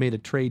Flames made a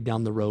trade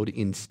down the road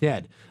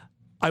instead.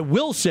 I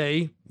will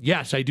say,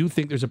 yes, I do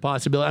think there's a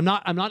possibility.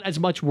 I'm not as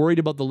much worried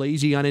about the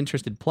lazy,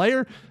 uninterested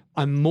player.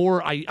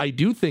 I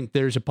do think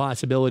there's a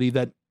possibility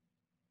that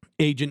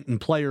agent and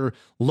player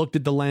looked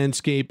at the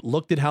landscape,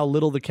 looked at how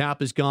little the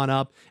cap has gone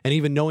up, and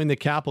even knowing the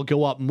cap will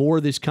go up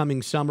more this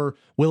coming summer,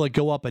 will it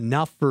go up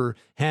enough for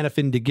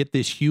Hanifin to get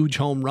this huge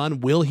home run?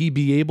 Will he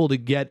be able to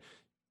get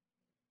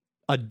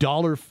a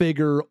dollar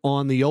figure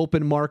on the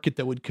open market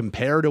that would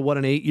compare to what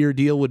an 8-year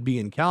deal would be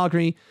in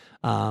Calgary?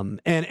 And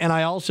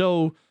I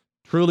also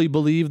truly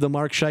believe the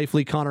Mark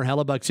Scheifele, Connor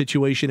Hellebuck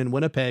situation in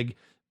Winnipeg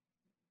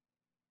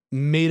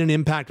made an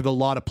impact with a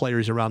lot of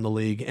players around the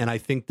league, and I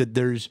think that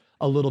there's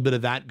a little bit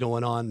of that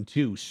going on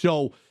too.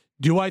 So,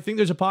 do I think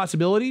there's a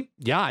possibility?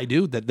 Yeah, I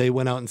do. That they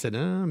went out and said,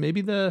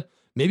 maybe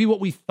what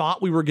we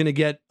thought we were going to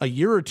get a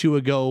year or two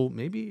ago,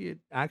 maybe it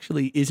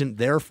actually isn't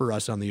there for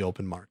us on the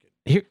open market.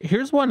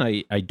 Here's one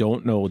I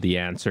don't know the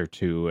answer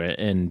to,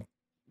 and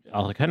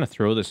I'll kind of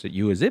throw this at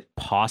you. Is it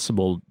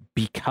possible,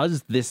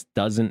 because this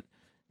doesn't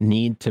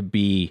need to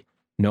be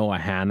Noah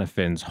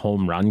Hanifin's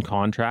home run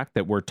contract,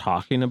 that we're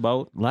talking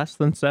about less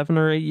than 7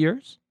 or 8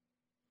 years?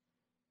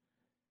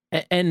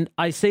 And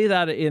I say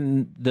that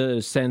in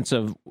the sense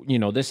of,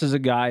 this is a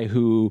guy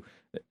who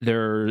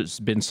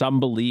there's been some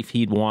belief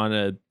he'd want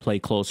to play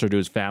closer to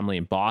his family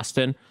in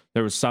Boston.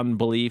 There was some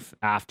belief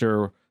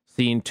after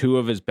seeing two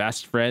of his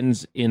best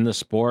friends in the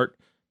sport,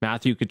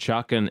 Matthew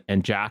Tkachuk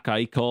and Jack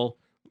Eichel,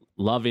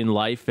 loving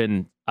life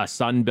in a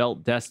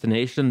Sunbelt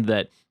destination,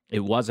 that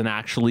it wasn't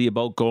actually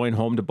about going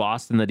home to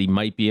Boston, that he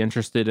might be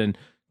interested in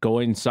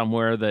going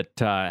somewhere that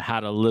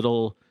had a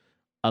little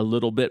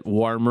bit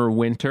warmer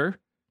winter.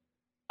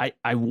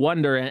 I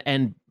wonder,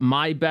 and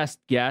my best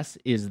guess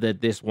is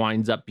that this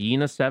winds up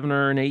being a 7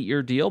 or an 8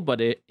 year deal. But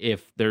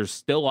if there's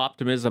still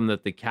optimism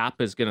that the cap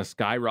is going to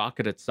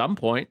skyrocket at some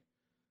point,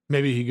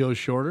 maybe he goes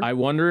shorter. I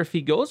wonder if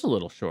he goes a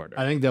little shorter.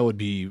 I think that would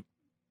be.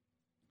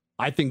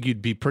 I think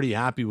you'd be pretty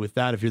happy with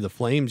that if you're the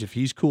Flames, if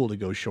he's cool to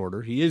go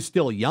shorter. He is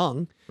still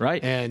young.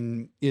 Right.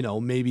 And,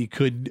 maybe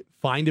could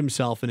find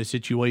himself in a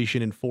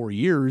situation in 4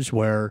 years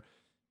where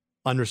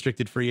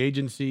unrestricted free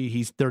agency,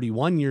 he's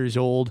 31 years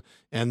old,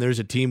 and there's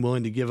a team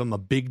willing to give him a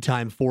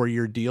big-time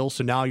 4-year deal.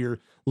 So now you're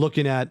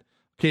looking at,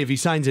 okay, if he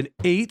signs an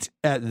 8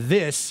 at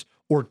this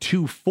or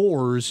 2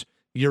 4s,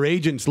 your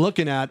agent's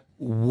looking at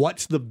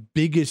what's the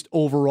biggest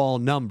overall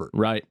number.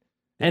 Right.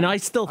 And I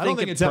still think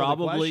it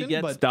probably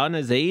gets done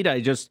as 8.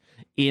 I just,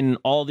 in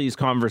all these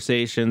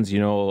conversations,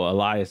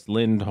 Elias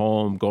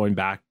Lindholm, going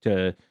back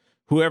to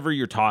whoever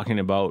you're talking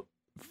about,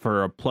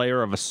 for a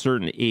player of a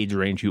certain age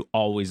range, you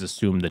always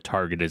assume the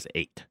target is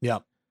 8. Yeah.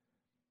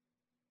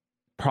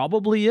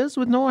 Probably is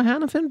with Noah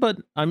Hanifin, but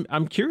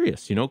I'm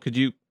curious, could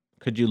you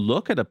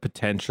look at a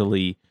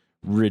potentially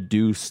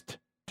reduced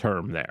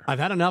term there? I've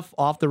had enough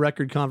off the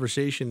record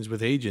conversations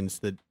with agents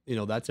that,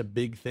 that's a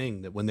big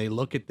thing, that when they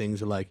look at things,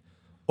 they're like,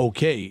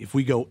 okay, if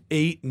we go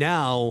 8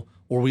 now,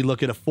 or we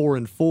look at a 4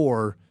 and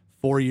 4,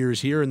 4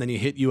 years here, and then you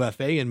hit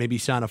UFA and maybe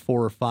sign a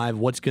 4 or 5,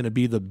 what's going to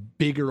be the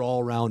bigger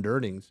all-round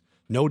earnings?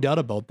 No doubt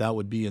about that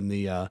would be in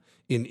the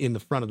in the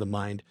front of the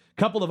mind. A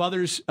couple of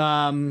others,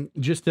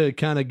 just to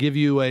kind of give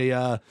you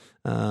a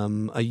yin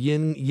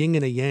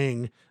and a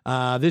yang.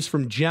 This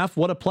from Jeff.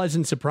 What a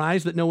pleasant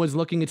surprise that Noah's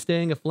looking at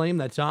staying a Flame.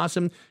 That's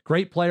awesome.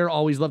 Great player.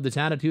 Always loved his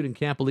attitude and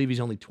can't believe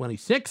he's only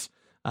 26.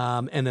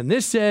 And then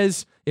this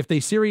says, if they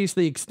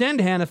seriously extend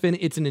Hanifin,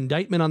 it's an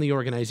indictment on the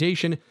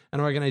organization, an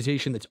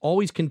organization that's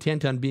always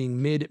content on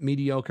being mid,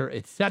 mediocre,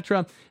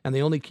 etc. And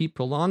they only keep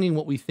prolonging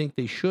what we think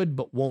they should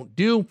but won't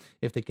do.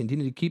 If they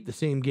continue to keep the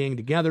same gang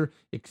together,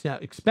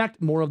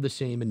 expect more of the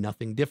same and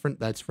nothing different.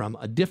 That's from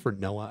a different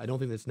Noah. I don't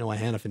think that's Noah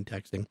Hanifin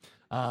texting.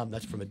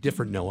 That's from a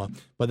different Noah.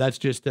 But that's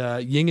just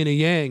yin and a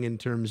yang in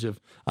terms of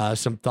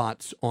some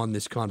thoughts on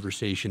this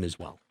conversation as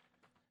well.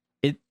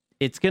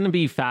 It's going to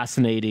be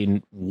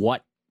fascinating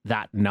what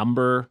that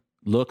number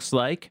looks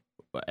like.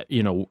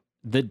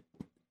 The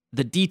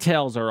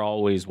details are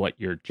always what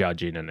you're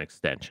judging an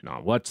extension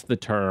on. What's the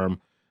term?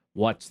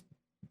 What's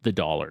the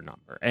dollar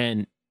number?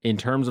 And in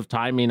terms of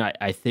timing,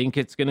 I think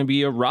it's going to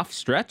be a rough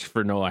stretch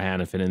for Noah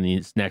Hanifin in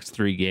these next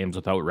 3 games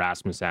without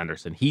Rasmus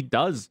Andersson. He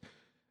does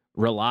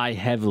rely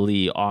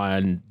heavily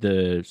on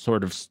the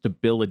sort of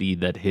stability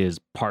that his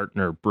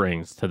partner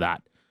brings to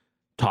that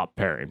top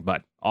pairing.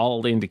 But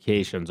all the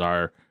indications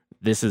are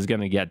this is going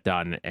to get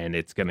done, and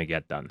it's going to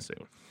get done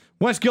soon.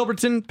 Wes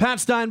Gilbertson, Pat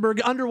Steinberg,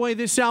 underway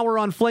this hour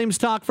on Flames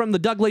Talk from the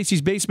Doug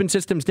Lacey's Basement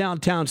Systems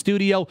downtown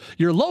studio.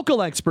 Your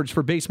local experts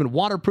for basement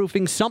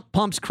waterproofing, sump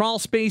pumps, crawl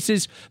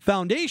spaces,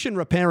 foundation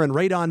repair, and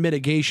radon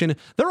mitigation.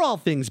 They're all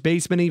things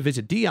basement-y.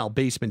 Visit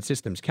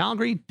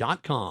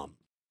dlbasementsystemscalgary.com.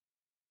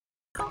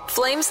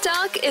 Flames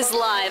Talk is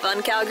live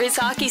on Calgary's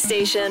hockey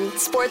station,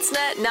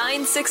 Sportsnet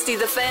 960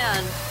 The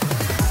Fan.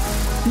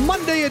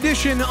 Monday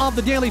edition of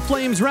the Daily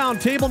Flames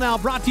Roundtable, now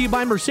brought to you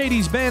by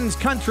Mercedes-Benz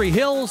Country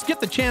Hills. Get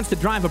the chance to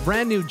drive a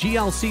brand new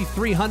GLC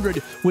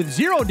 300 with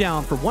zero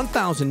down for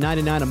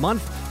 $1,099 a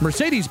month.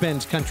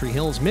 Mercedes-Benz Country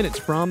Hills, minutes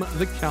from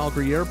the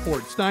Calgary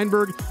Airport.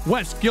 Steinberg,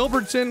 Wes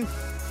Gilbertson,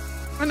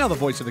 and now the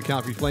voice of the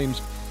Calgary Flames,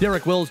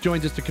 Derek Wills,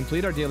 joins us to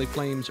complete our Daily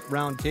Flames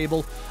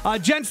Roundtable.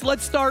 Gents,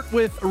 let's start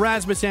with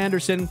Rasmus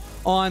Andersson.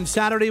 On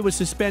Saturday was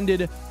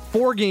suspended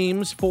 4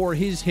 games for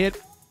his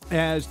hit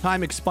as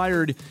time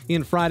expired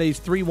in Friday's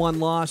 3-1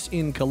 loss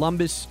in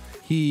Columbus.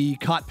 He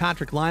caught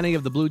Patrick Laine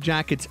of the Blue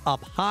Jackets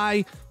up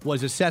high,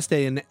 was assessed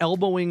an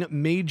elbowing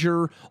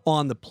major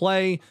on the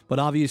play, but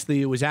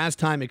obviously it was as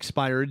time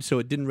expired, so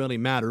it didn't really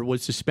matter.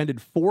 Was suspended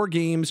 4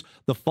 games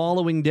the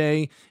following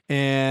day,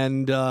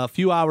 and a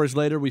few hours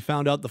later, we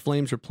found out the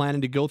Flames were planning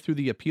to go through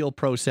the appeal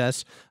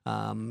process.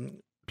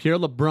 Pierre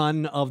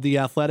LeBrun of The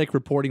Athletic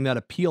reporting that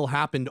appeal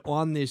happened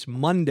on this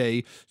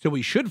Monday, so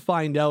we should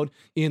find out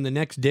in the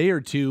next day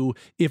or two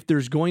if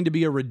there's going to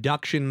be a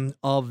reduction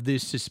of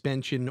this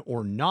suspension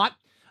or not.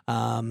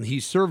 He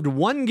served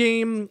 1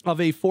 game of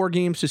a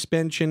 4-game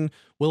suspension.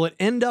 Will it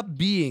end up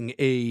being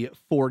a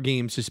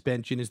 4-game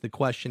suspension is the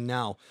question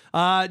now.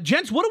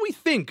 Gents, what do we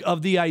think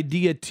of the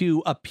idea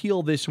to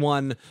appeal this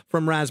one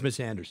from Rasmus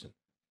Andersson?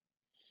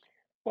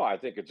 Well, I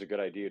think it's a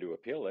good idea to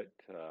appeal it.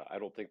 I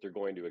don't think they're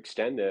going to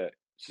extend the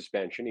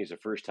suspension. He's a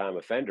first-time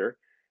offender.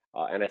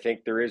 And I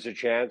think there is a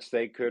chance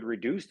they could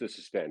reduce the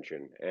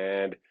suspension.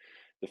 And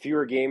the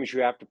fewer games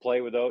you have to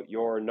play without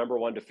your number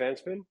 1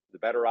 defenseman, the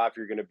better off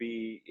you're going to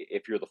be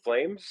if you're the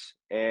Flames.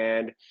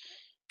 And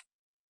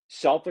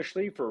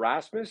selfishly for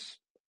Rasmus,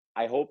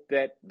 I hope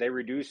that they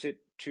reduce it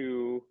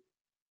to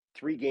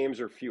 3 games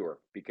or fewer,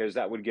 because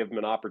that would give him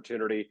an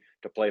opportunity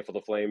to play for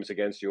the Flames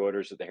against the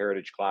Oilers at the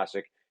Heritage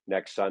Classic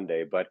next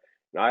Sunday. But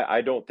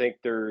I don't think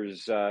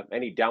there's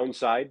any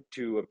downside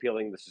to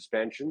appealing the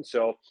suspension.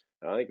 So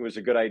I think it was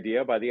a good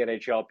idea by the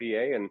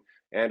NHLPA and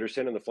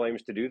Anderson and the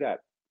Flames to do that.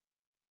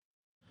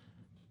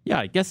 Yeah,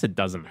 I guess it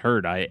doesn't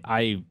hurt.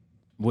 I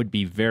would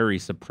be very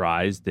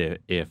surprised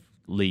if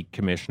League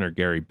Commissioner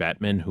Gary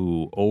Bettman,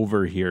 who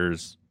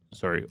oversees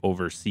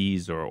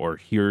or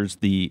hears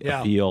the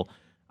appeal,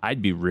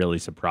 I'd be really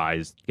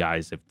surprised,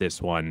 guys, if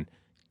this one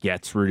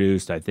gets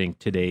reduced. I think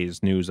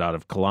today's news out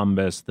of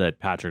Columbus that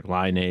Patrick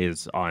Laine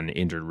is on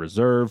injured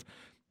reserve,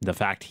 the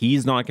fact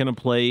he's not going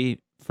to play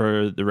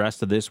for the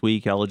rest of this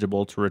week,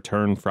 eligible to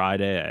return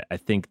Friday, I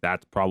think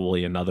that's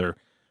probably another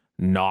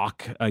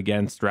knock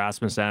against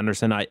Rasmus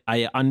Andersson.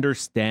 I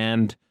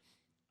understand.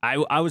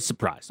 I was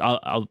surprised.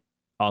 I'll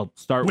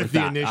start with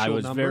that. I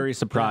was very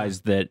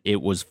surprised that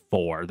it was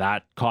 4.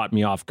 That caught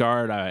me off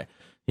guard.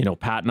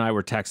 Pat and I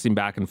were texting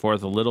back and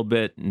forth a little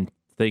bit and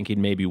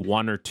thinking maybe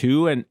 1 or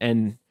 2,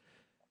 and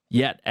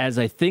yet as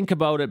I think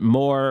about it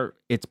more,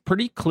 it's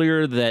pretty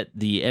clear that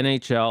the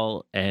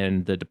NHL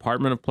and the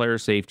Department of Player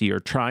Safety are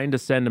trying to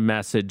send a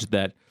message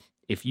that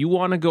if you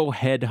want to go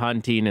head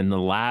hunting in the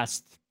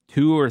last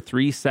 2 or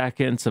 3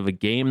 seconds of a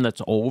game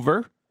that's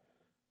over,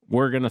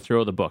 we're going to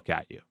throw the book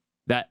at you.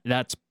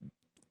 That's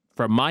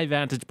from my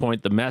vantage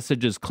point, the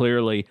message is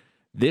clearly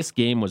this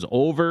game was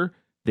over.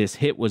 This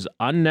hit was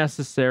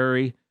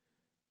unnecessary.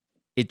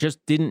 It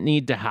just didn't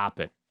need to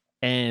happen.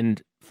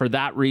 And for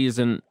that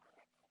reason,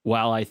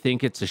 while I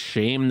think it's a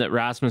shame that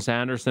Rasmus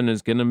Andersson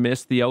is going to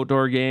miss the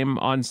outdoor game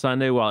on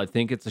Sunday, while I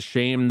think it's a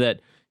shame that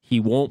he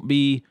won't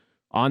be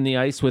on the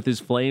ice with his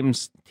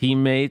Flames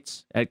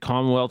teammates at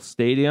Commonwealth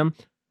Stadium,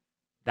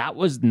 that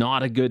was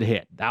not a good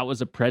hit. That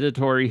was a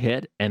predatory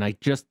hit, and I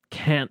just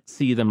can't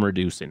see them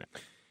reducing it.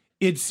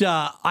 It's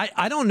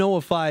I don't know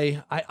if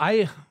I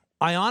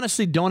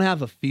honestly don't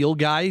have a feel,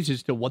 guys,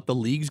 as to what the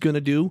league's going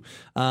to do.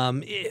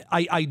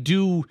 I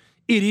do.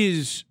 It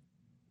is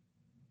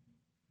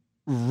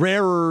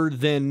rarer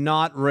than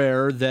not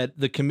rare that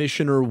the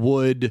commissioner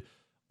would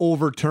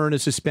overturn a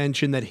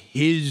suspension that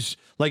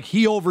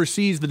he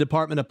oversees the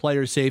Department of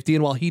Player Safety,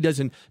 and while he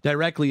doesn't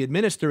directly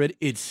administer it,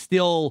 it's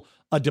still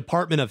a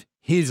department of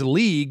his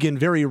league, and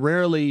very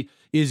rarely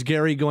is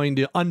Gary going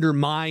to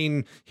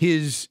undermine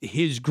his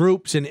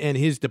groups and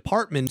his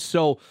departments.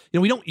 So,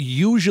 we don't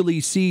usually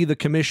see the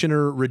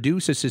commissioner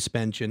reduce a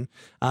suspension.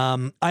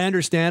 I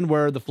understand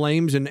where the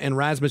Flames and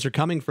Rasmus are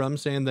coming from,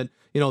 saying that,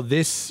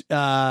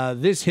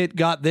 this hit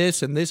got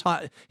this and this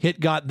hit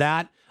got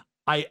that.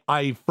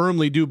 I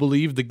firmly do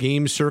believe the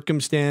game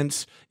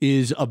circumstance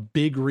is a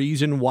big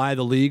reason why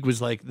the league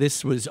was like,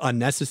 this was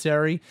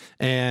unnecessary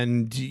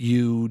and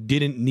you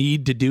didn't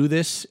need to do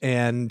this.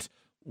 And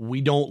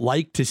we don't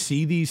like to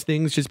see these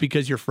things just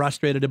because you're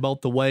frustrated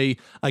about the way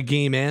a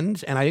game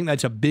ends. And I think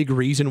that's a big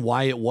reason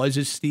why it was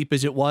as steep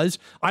as it was.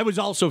 I was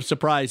also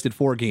surprised at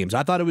 4 games.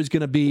 I thought it was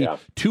going to be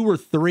 2 or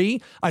 3.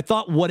 I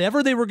thought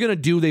whatever they were going to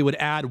do, they would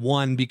add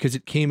 1 because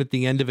it came at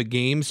the end of a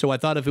game. So I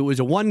thought if it was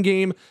a 1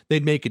 game,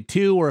 they'd make it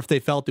 2, or if they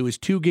felt it was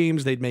 2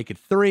 games, they'd make it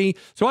 3.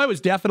 So I was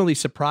definitely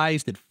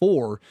surprised at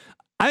 4.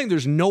 I think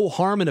there's no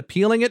harm in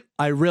appealing it.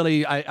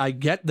 I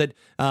get that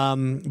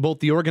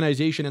both the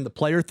organization and the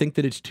player think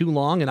that it's too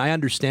long, and I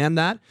understand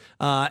that.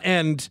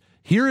 And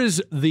here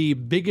is the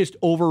biggest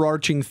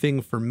overarching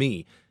thing for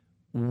me.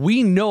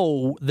 We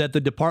know that the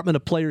Department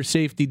of Player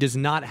Safety does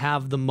not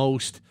have the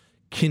most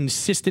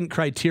consistent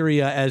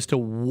criteria as to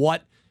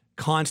what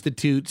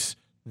constitutes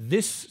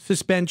this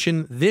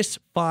suspension, this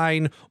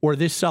fine, or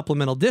this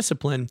supplemental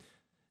discipline.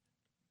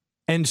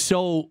 And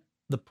so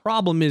the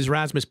problem is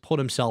Rasmus put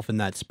himself in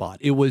that spot.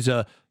 It was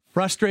a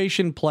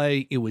frustration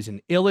play. It was an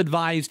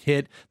ill-advised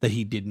hit that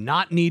he did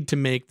not need to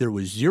make. There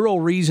was zero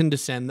reason to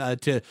send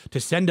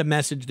a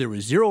message. There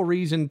was zero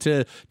reason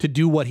to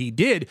do what he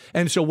did.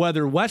 And so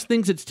whether Wes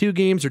thinks it's 2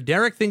 games or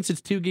Derek thinks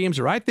it's 2 games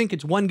or I think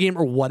it's 1 game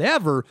or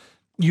whatever,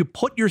 you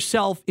put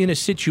yourself in a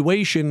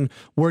situation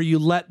where you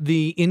let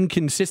the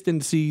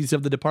inconsistencies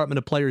of the Department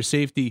of Player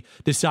Safety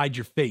decide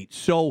your fate.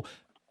 So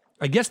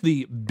I guess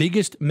the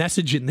biggest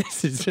message in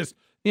this is just,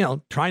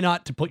 try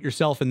not to put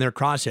yourself in their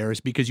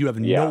crosshairs because you have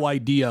no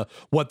idea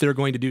what they're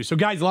going to do. So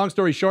guys, long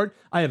story short,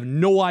 I have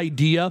no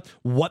idea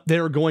what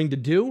they're going to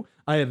do.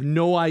 I have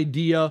no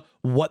idea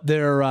what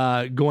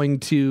they're going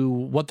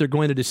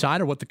to decide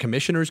or what the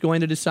commissioner is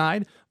going to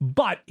decide,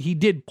 but he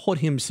did put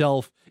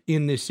himself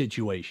in this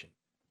situation.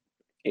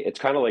 It's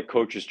kind of like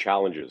coaches'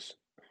 challenges.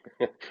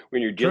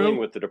 When you're dealing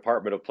with the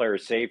Department of Player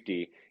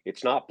Safety,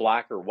 it's not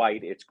black or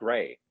white, it's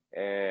gray.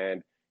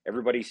 And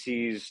everybody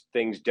sees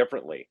things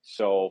differently.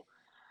 So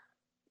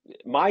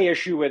my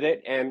issue with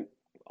it, and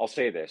I'll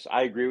say this,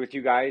 I agree with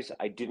you guys.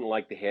 I didn't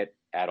like the hit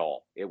at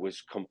all. It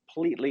was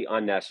completely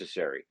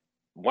unnecessary.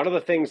 One of the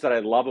things that I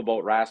love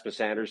about Rasmus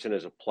Andersson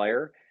as a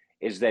player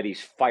is that he's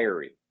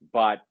fiery,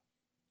 but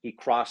he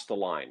crossed the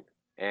line.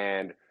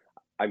 And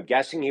I'm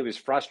guessing he was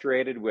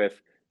frustrated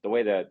with the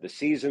way the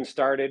season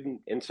started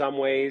in some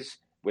ways,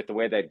 with the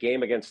way that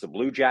game against the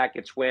Blue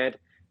Jackets went.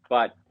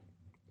 But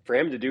for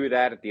him to do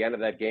that at the end of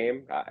that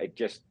game,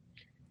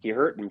 he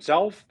hurt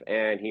himself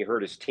and he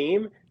hurt his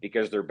team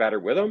because they're better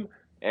with him.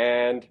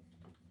 And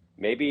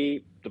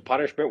maybe the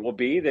punishment will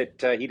be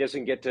that he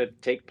doesn't get to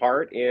take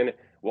part in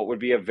what would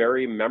be a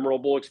very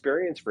memorable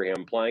experience for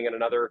him playing in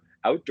another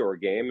outdoor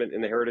game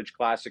in the Heritage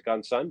Classic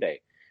on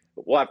Sunday.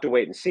 We'll have to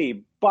wait and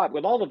see. But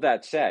with all of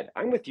that said,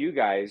 I'm with you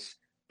guys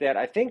that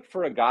I think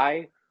for a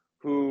guy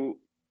who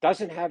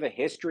doesn't have a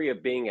history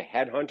of being a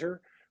headhunter,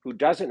 who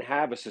doesn't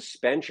have a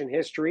suspension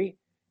history,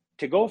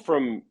 to go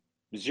from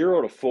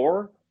 0 to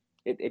 4,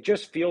 it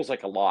just feels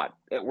like a lot.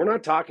 We're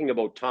not talking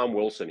about Tom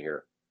Wilson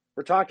here.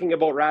 We're talking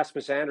about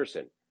Rasmus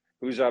Andersson,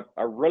 who's a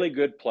really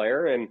good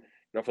player and,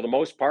 for the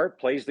most part,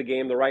 plays the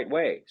game the right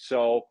way.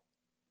 So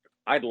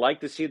I'd like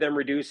to see them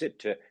reduce it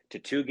to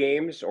 2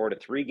 games or to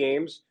 3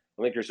 games.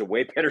 I think there's a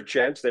way better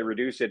chance they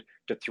reduce it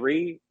to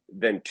 3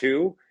 than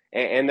 2.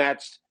 And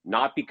that's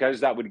not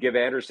because that would give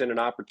Andersson an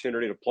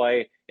opportunity to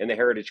play in the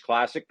Heritage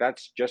Classic.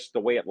 That's just the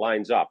way it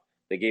lines up.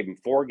 They gave him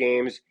 4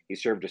 games. He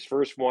served his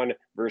first one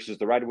versus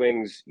the Red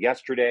Wings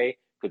yesterday,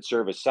 could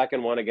serve his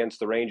second one against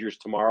the Rangers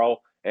tomorrow,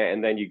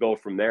 and then you go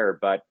from there.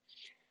 But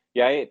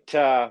yeah,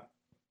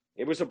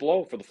 it was a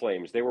blow for the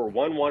Flames. They were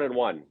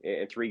 1-1-1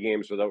 in 3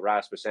 games without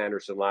Rasmus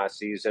Andersson last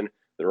season.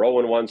 They're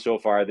 0-1 so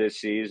far this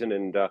season,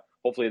 and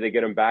hopefully they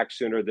get him back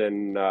sooner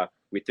than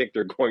we think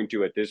they're going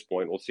to at this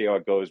point. We'll see how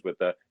it goes with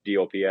the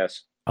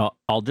DOPS.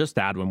 I'll just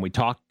add, when we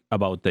talk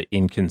about the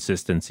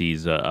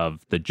inconsistencies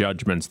of the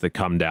judgments that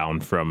come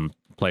down from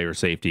player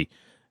safety,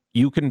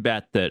 you can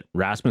bet that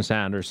Rasmus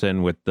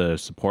Andersson, with the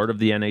support of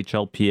the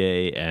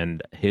NHLPA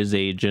and his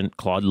agent,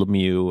 Claude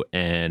Lemieux,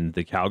 and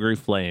the Calgary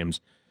Flames,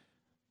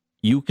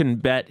 you can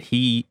bet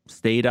he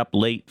stayed up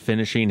late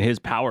finishing his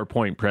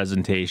PowerPoint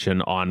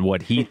presentation on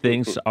what he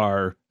thinks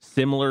are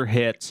similar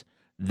hits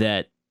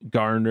that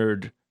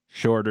garnered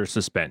shorter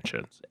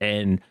suspensions.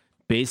 And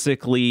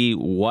basically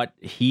what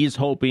he's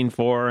hoping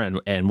for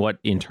and what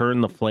in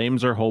turn the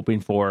Flames are hoping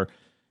for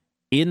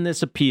in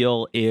this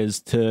appeal is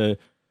to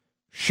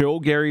show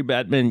Gary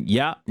Bettman,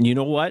 yeah, you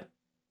know what?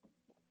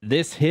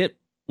 This hit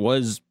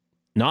was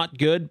not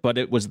good, but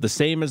it was the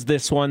same as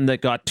this one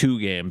that got 2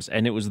 games,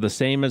 and it was the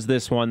same as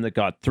this one that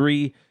got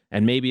 3,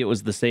 and maybe it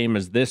was the same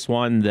as this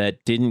one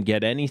that didn't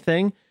get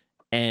anything,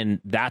 and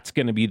that's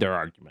going to be their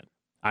argument.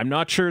 I'm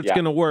not sure it's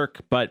going to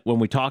work, but when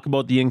we talk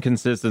about the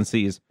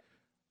inconsistencies,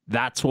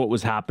 that's what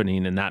was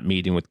happening in that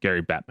meeting with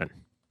Gary Bettman.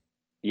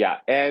 Yeah,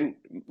 and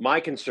my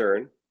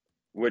concern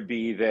would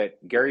be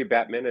that Gary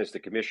Bettman, as the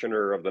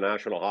commissioner of the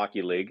National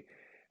Hockey League,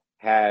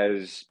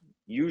 has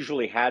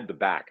usually had the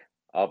back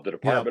of the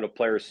Department of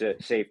Player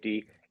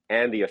Safety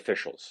and the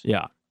officials.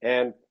 Yeah.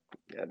 And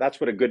that's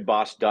what a good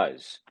boss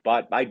does.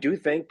 But I do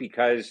think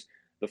because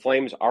the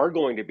Flames are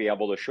going to be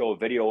able to show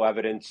video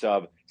evidence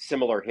of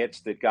similar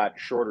hits that got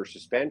shorter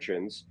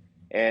suspensions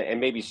and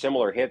maybe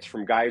similar hits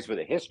from guys with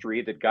a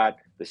history that got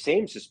the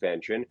same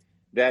suspension,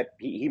 that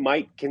he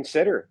might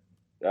consider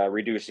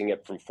reducing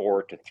it from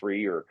 4 to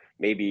 3 or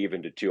maybe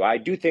even to 2. I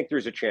do think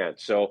there's a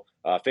chance. So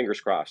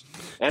fingers crossed.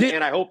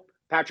 And I hope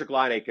Patrick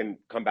Laine can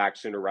come back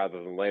sooner rather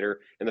than later.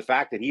 And the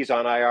fact that he's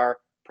on IR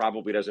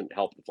probably doesn't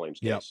help the Flames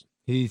case.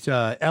 He's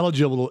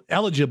eligible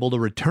to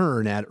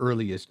return at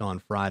earliest on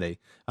Friday.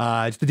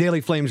 It's the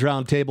Daily Flames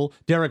Roundtable.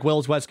 Derek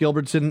Wills, Wes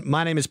Gilbertson.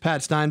 My name is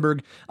Pat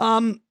Steinberg.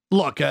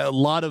 Look, a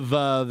lot of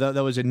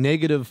that was a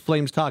negative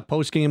Flames talk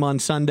postgame on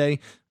Sunday.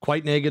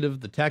 Quite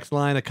negative. The text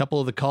line, a couple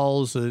of the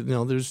calls.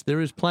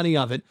 There is plenty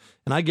of it,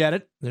 and I get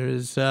it. There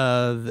is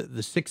the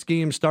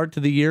 6-game start to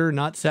the year,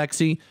 not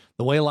sexy.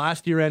 The way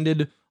last year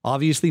ended,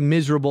 obviously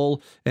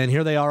miserable, and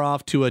here they are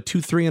off to a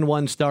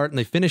 2-3-1 start, and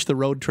they finished the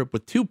road trip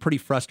with 2 pretty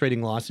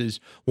frustrating losses,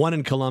 one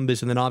in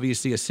Columbus, and then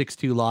obviously a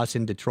 6-2 loss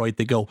in Detroit.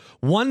 They go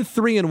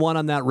 1-3-1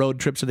 on that road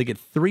trip, so they get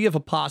 3 of a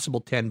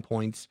possible 10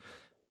 points.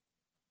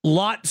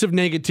 Lots of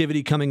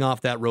negativity coming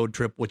off that road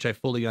trip, which I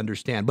fully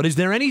understand. But is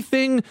there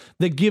anything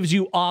that gives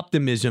you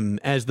optimism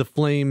as the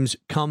Flames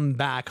come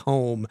back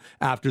home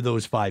after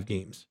those 5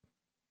 games?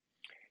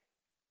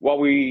 Well,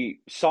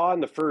 we saw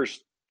in the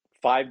first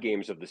 5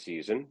 games of the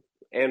season,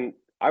 and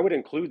I would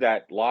include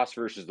that loss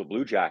versus the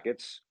Blue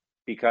Jackets,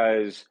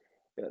 because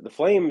the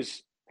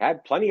Flames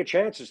had plenty of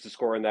chances to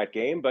score in that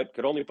game, but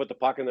could only put the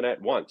puck in the net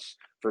once.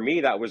 For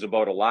me, that was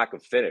about a lack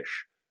of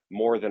finish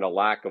more than a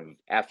lack of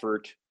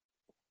effort.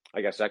 I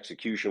guess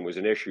execution was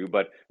an issue,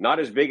 but not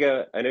as big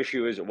an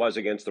issue as it was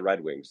against the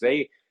Red Wings.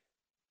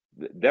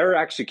 Their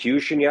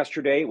execution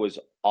yesterday was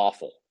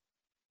awful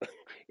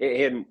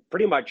in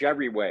pretty much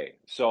every way.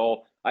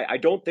 So I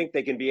don't think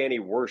they can be any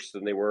worse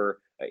than they were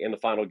in the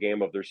final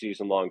game of their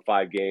season-long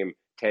 5-game,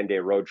 10-day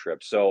road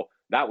trip. So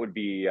that would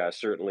be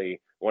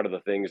certainly one of the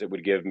things that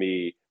would give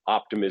me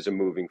optimism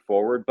moving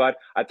forward. But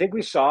I think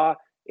we saw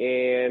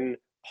in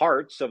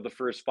parts of the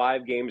first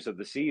 5 games of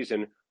the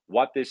season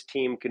what this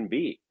team can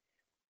be.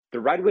 The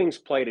Red Wings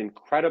played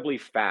incredibly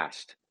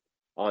fast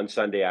on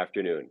Sunday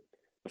afternoon.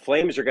 The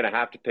Flames are going to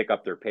have to pick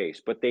up their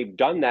pace, but they've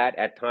done that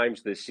at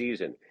times this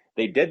season.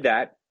 They did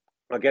that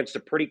against a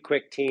pretty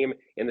quick team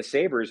in the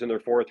Sabres in their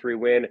 4-3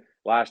 win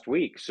last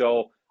week.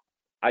 So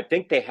I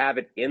think they have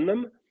it in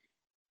them.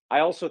 I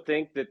also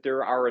think that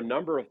there are a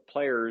number of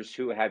players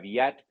who have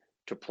yet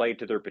to play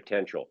to their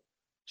potential,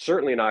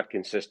 certainly not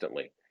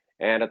consistently.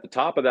 And at the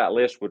top of that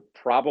list would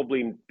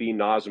probably be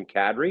Nazem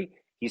Kadri.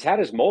 he's had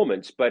his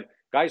moments, but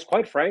guys,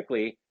 quite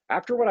frankly,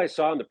 after what I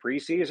saw in the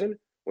preseason,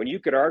 when you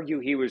could argue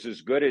he was as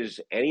good as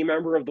any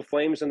member of the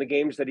Flames in the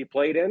games that he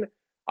played in,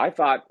 I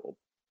thought, well,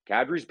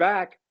 Kadri's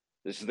back.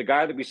 This is the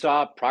guy that we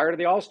saw prior to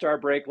the All-Star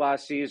break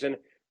last season,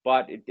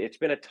 but it's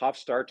been a tough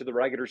start to the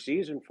regular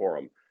season for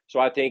him. So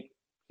I think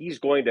he's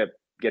going to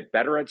get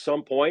better at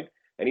some point,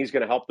 and he's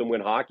going to help them win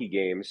hockey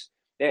games.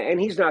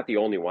 And he's not the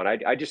only one.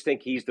 I just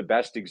think he's the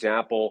best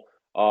example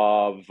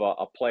of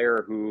a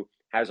player who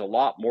has a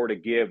lot more to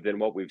give than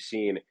what we've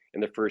seen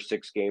in the first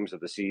 6 games of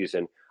the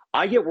season.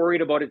 I get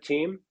worried about a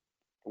team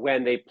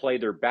when they play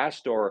their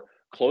best or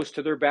close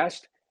to their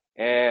best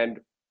and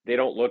they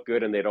don't look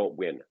good and they don't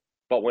win.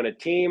 But when a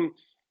team,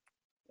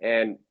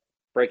 and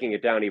breaking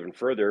it down even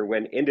further,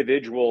 when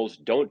individuals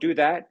don't do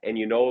that and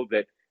you know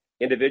that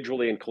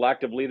individually and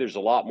collectively there's a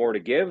lot more to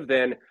give,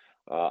 then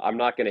I'm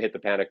not going to hit the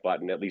panic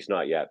button, at least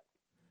not yet.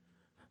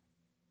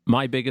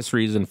 My biggest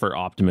reason for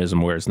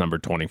optimism wears number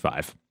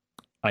 25.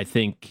 I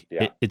think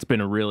it's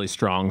been a really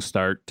strong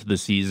start to the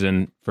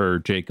season for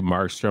Jacob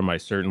Markstrom. I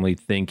certainly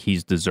think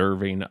he's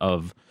deserving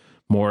of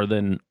more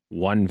than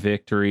one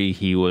victory.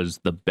 He was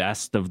the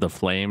best of the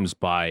Flames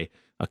by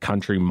a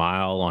country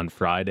mile on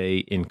Friday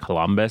in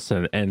Columbus.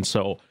 And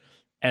so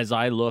as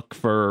I look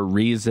for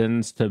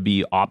reasons to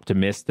be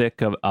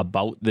optimistic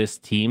about this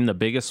team, the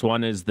biggest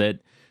one is that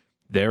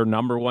their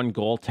number one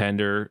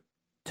goaltender,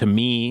 to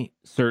me,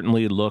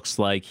 certainly looks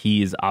like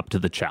he's up to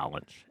the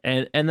challenge.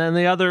 And then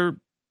the other,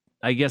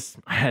 I guess,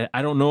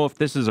 I don't know if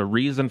this is a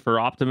reason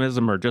for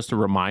optimism or just a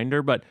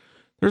reminder, but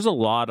there's a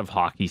lot of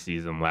hockey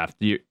season left.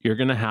 You're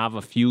going to have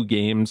a few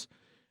games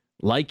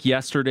like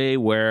yesterday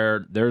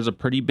where there's a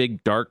pretty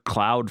big dark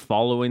cloud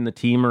following the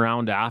team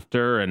around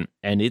after, and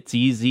it's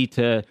easy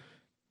to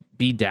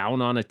be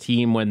down on a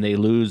team when they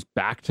lose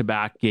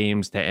back-to-back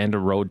games to end a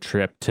road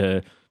trip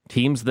to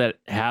teams that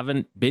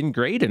haven't been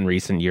great in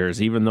recent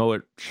years, even though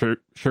it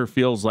sure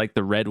feels like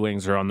the Red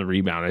Wings are on the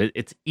rebound.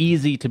 It's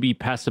easy to be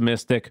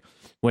pessimistic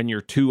when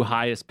your 2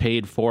 highest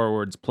paid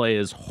forwards play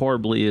as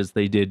horribly as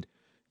they did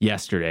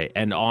yesterday,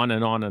 and on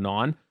and on and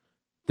on.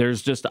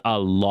 There's just a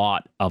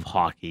lot of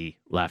hockey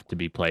left to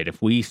be played.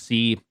 If we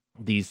see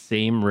these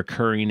same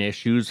recurring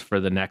issues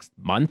for the next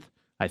month,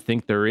 I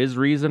think there is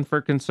reason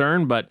for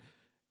concern, but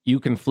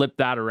you can flip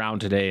that around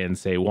today and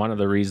say one of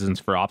the reasons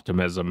for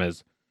optimism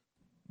is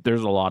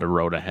there's a lot of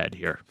road ahead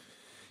here.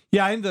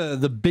 Yeah, I think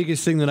the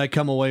biggest thing that I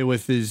come away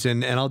with is,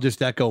 and I'll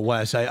just echo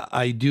Wes,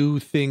 I do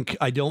think,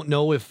 I don't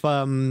know if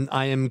I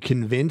am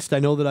convinced. I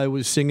know that I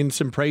was singing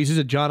some praises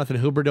of Jonathan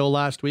Huberdeau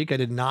last week. I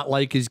did not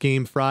like his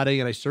game Friday,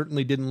 and I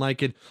certainly didn't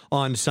like it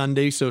on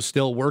Sunday, so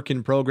still work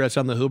in progress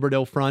on the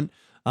Huberdeau front.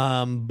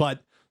 But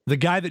the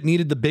guy that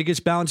needed the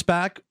biggest bounce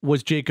back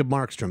was Jacob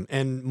Markstrom.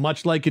 And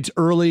much like it's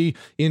early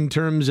in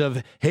terms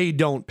of, hey,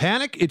 don't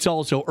panic, it's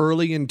also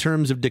early in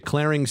terms of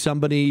declaring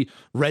somebody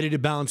ready to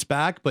bounce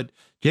back. But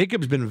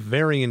Jacob's been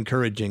very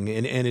encouraging,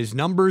 and his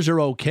numbers are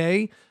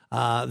okay.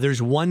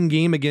 There's one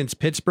game against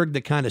Pittsburgh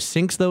that kind of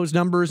sinks those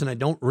numbers, and I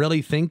don't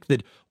really think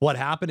that what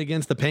happened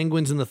against the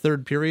Penguins in the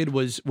third period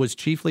was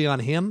chiefly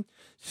on him.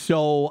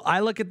 So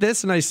I look at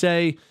this and I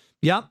say,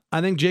 yeah, I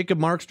think Jacob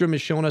Markstrom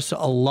has shown us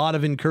a lot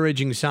of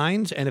encouraging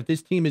signs, and if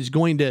this team is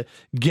going to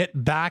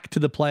get back to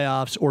the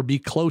playoffs or be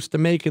close to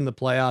making the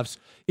playoffs,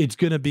 it's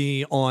going to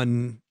be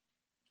on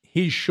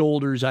his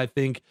shoulders, I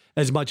think,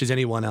 as much as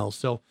anyone else.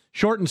 So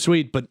short and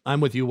sweet, but I'm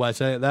with you, Wes.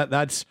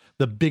 That's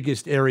the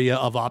biggest area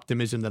of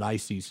optimism that I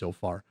see so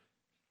far.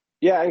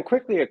 Yeah, and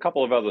quickly, a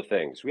couple of other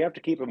things. We have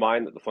to keep in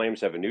mind that the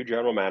Flames have a new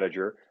general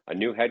manager, a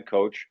new head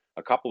coach,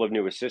 a couple of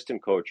new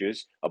assistant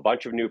coaches, a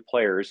bunch of new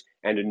players,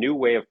 and a new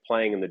way of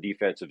playing in the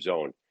defensive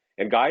zone.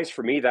 And guys,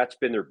 for me, that's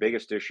been their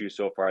biggest issue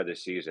so far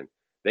this season.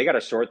 They got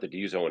to sort the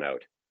D zone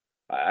out.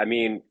 I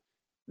mean,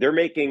 they're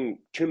making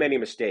too many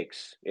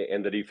mistakes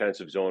in the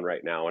defensive zone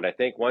right now. And I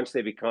think once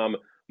they become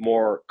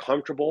more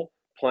comfortable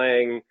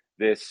playing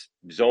this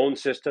zone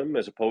system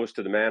as opposed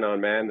to the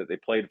man-on-man that they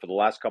played for the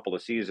last couple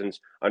of seasons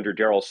under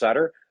Darryl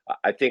Sutter,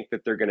 I think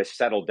that they're going to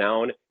settle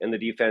down in the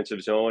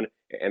defensive zone,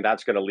 and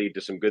that's going to lead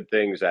to some good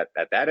things at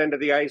that end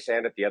of the ice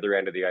and at the other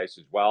end of the ice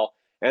as well.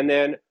 And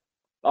then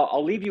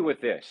I'll leave you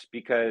with this,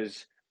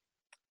 because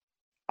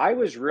I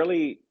was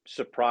really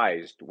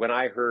surprised when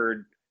I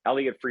heard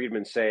Elliot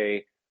Friedman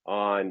say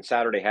on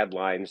Saturday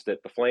headlines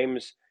that the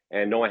Flames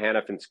and Noah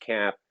Hanifin's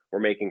camp were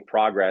making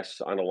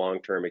progress on a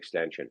long-term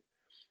extension.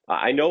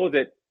 I know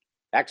that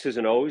X's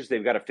and O's,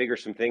 they've got to figure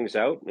some things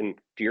out. And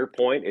to your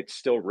point, it's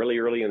still really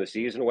early in the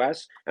season,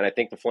 Wes, and I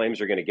think the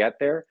Flames are going to get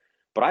there.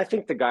 But I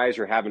think the guys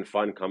are having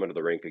fun coming to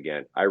the rink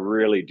again. I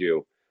really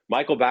do.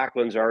 Michael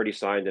Backlund's already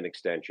signed an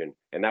extension,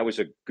 and that was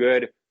a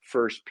good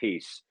first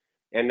piece.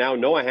 And now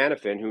Noah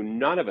Hanifin, who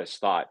none of us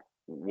thought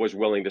was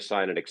willing to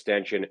sign an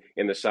extension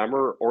in the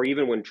summer or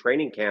even when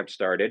training camp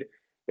started,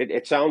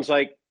 it sounds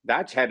like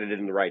that's headed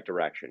in the right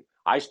direction.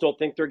 I still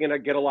think they're going to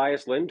get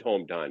Elias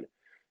Lindholm done.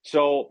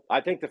 So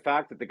I think the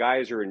fact that the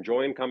guys are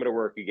enjoying coming to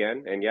work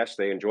again, and yes,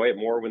 they enjoy it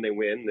more when they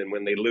win than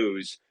when they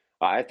lose,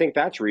 I think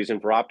that's reason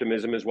for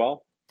optimism as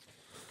well.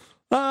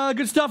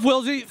 Good stuff,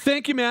 Wilsey.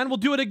 Thank you, man. We'll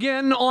do it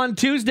again on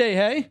Tuesday,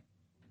 hey?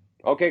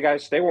 Okay,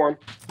 guys, stay warm.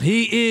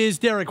 He is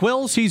Derek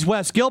Wills. He's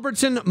Wes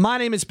Gilbertson. My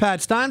name is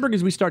Pat Steinberg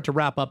as we start to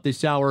wrap up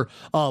this hour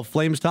of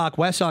Flames Talk.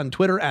 Wes on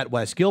Twitter at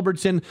Wes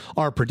Gilbertson.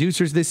 Our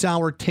producers this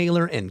hour,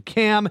 Taylor and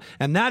Cam.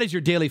 And that is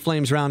your Daily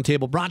Flames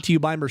Roundtable brought to you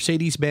by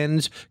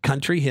Mercedes-Benz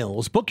Country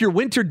Hills. Book your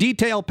winter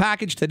detail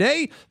package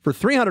today for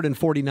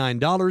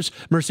 $349.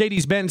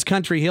 Mercedes-Benz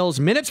Country Hills,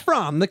 minutes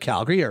from the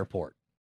Calgary Airport.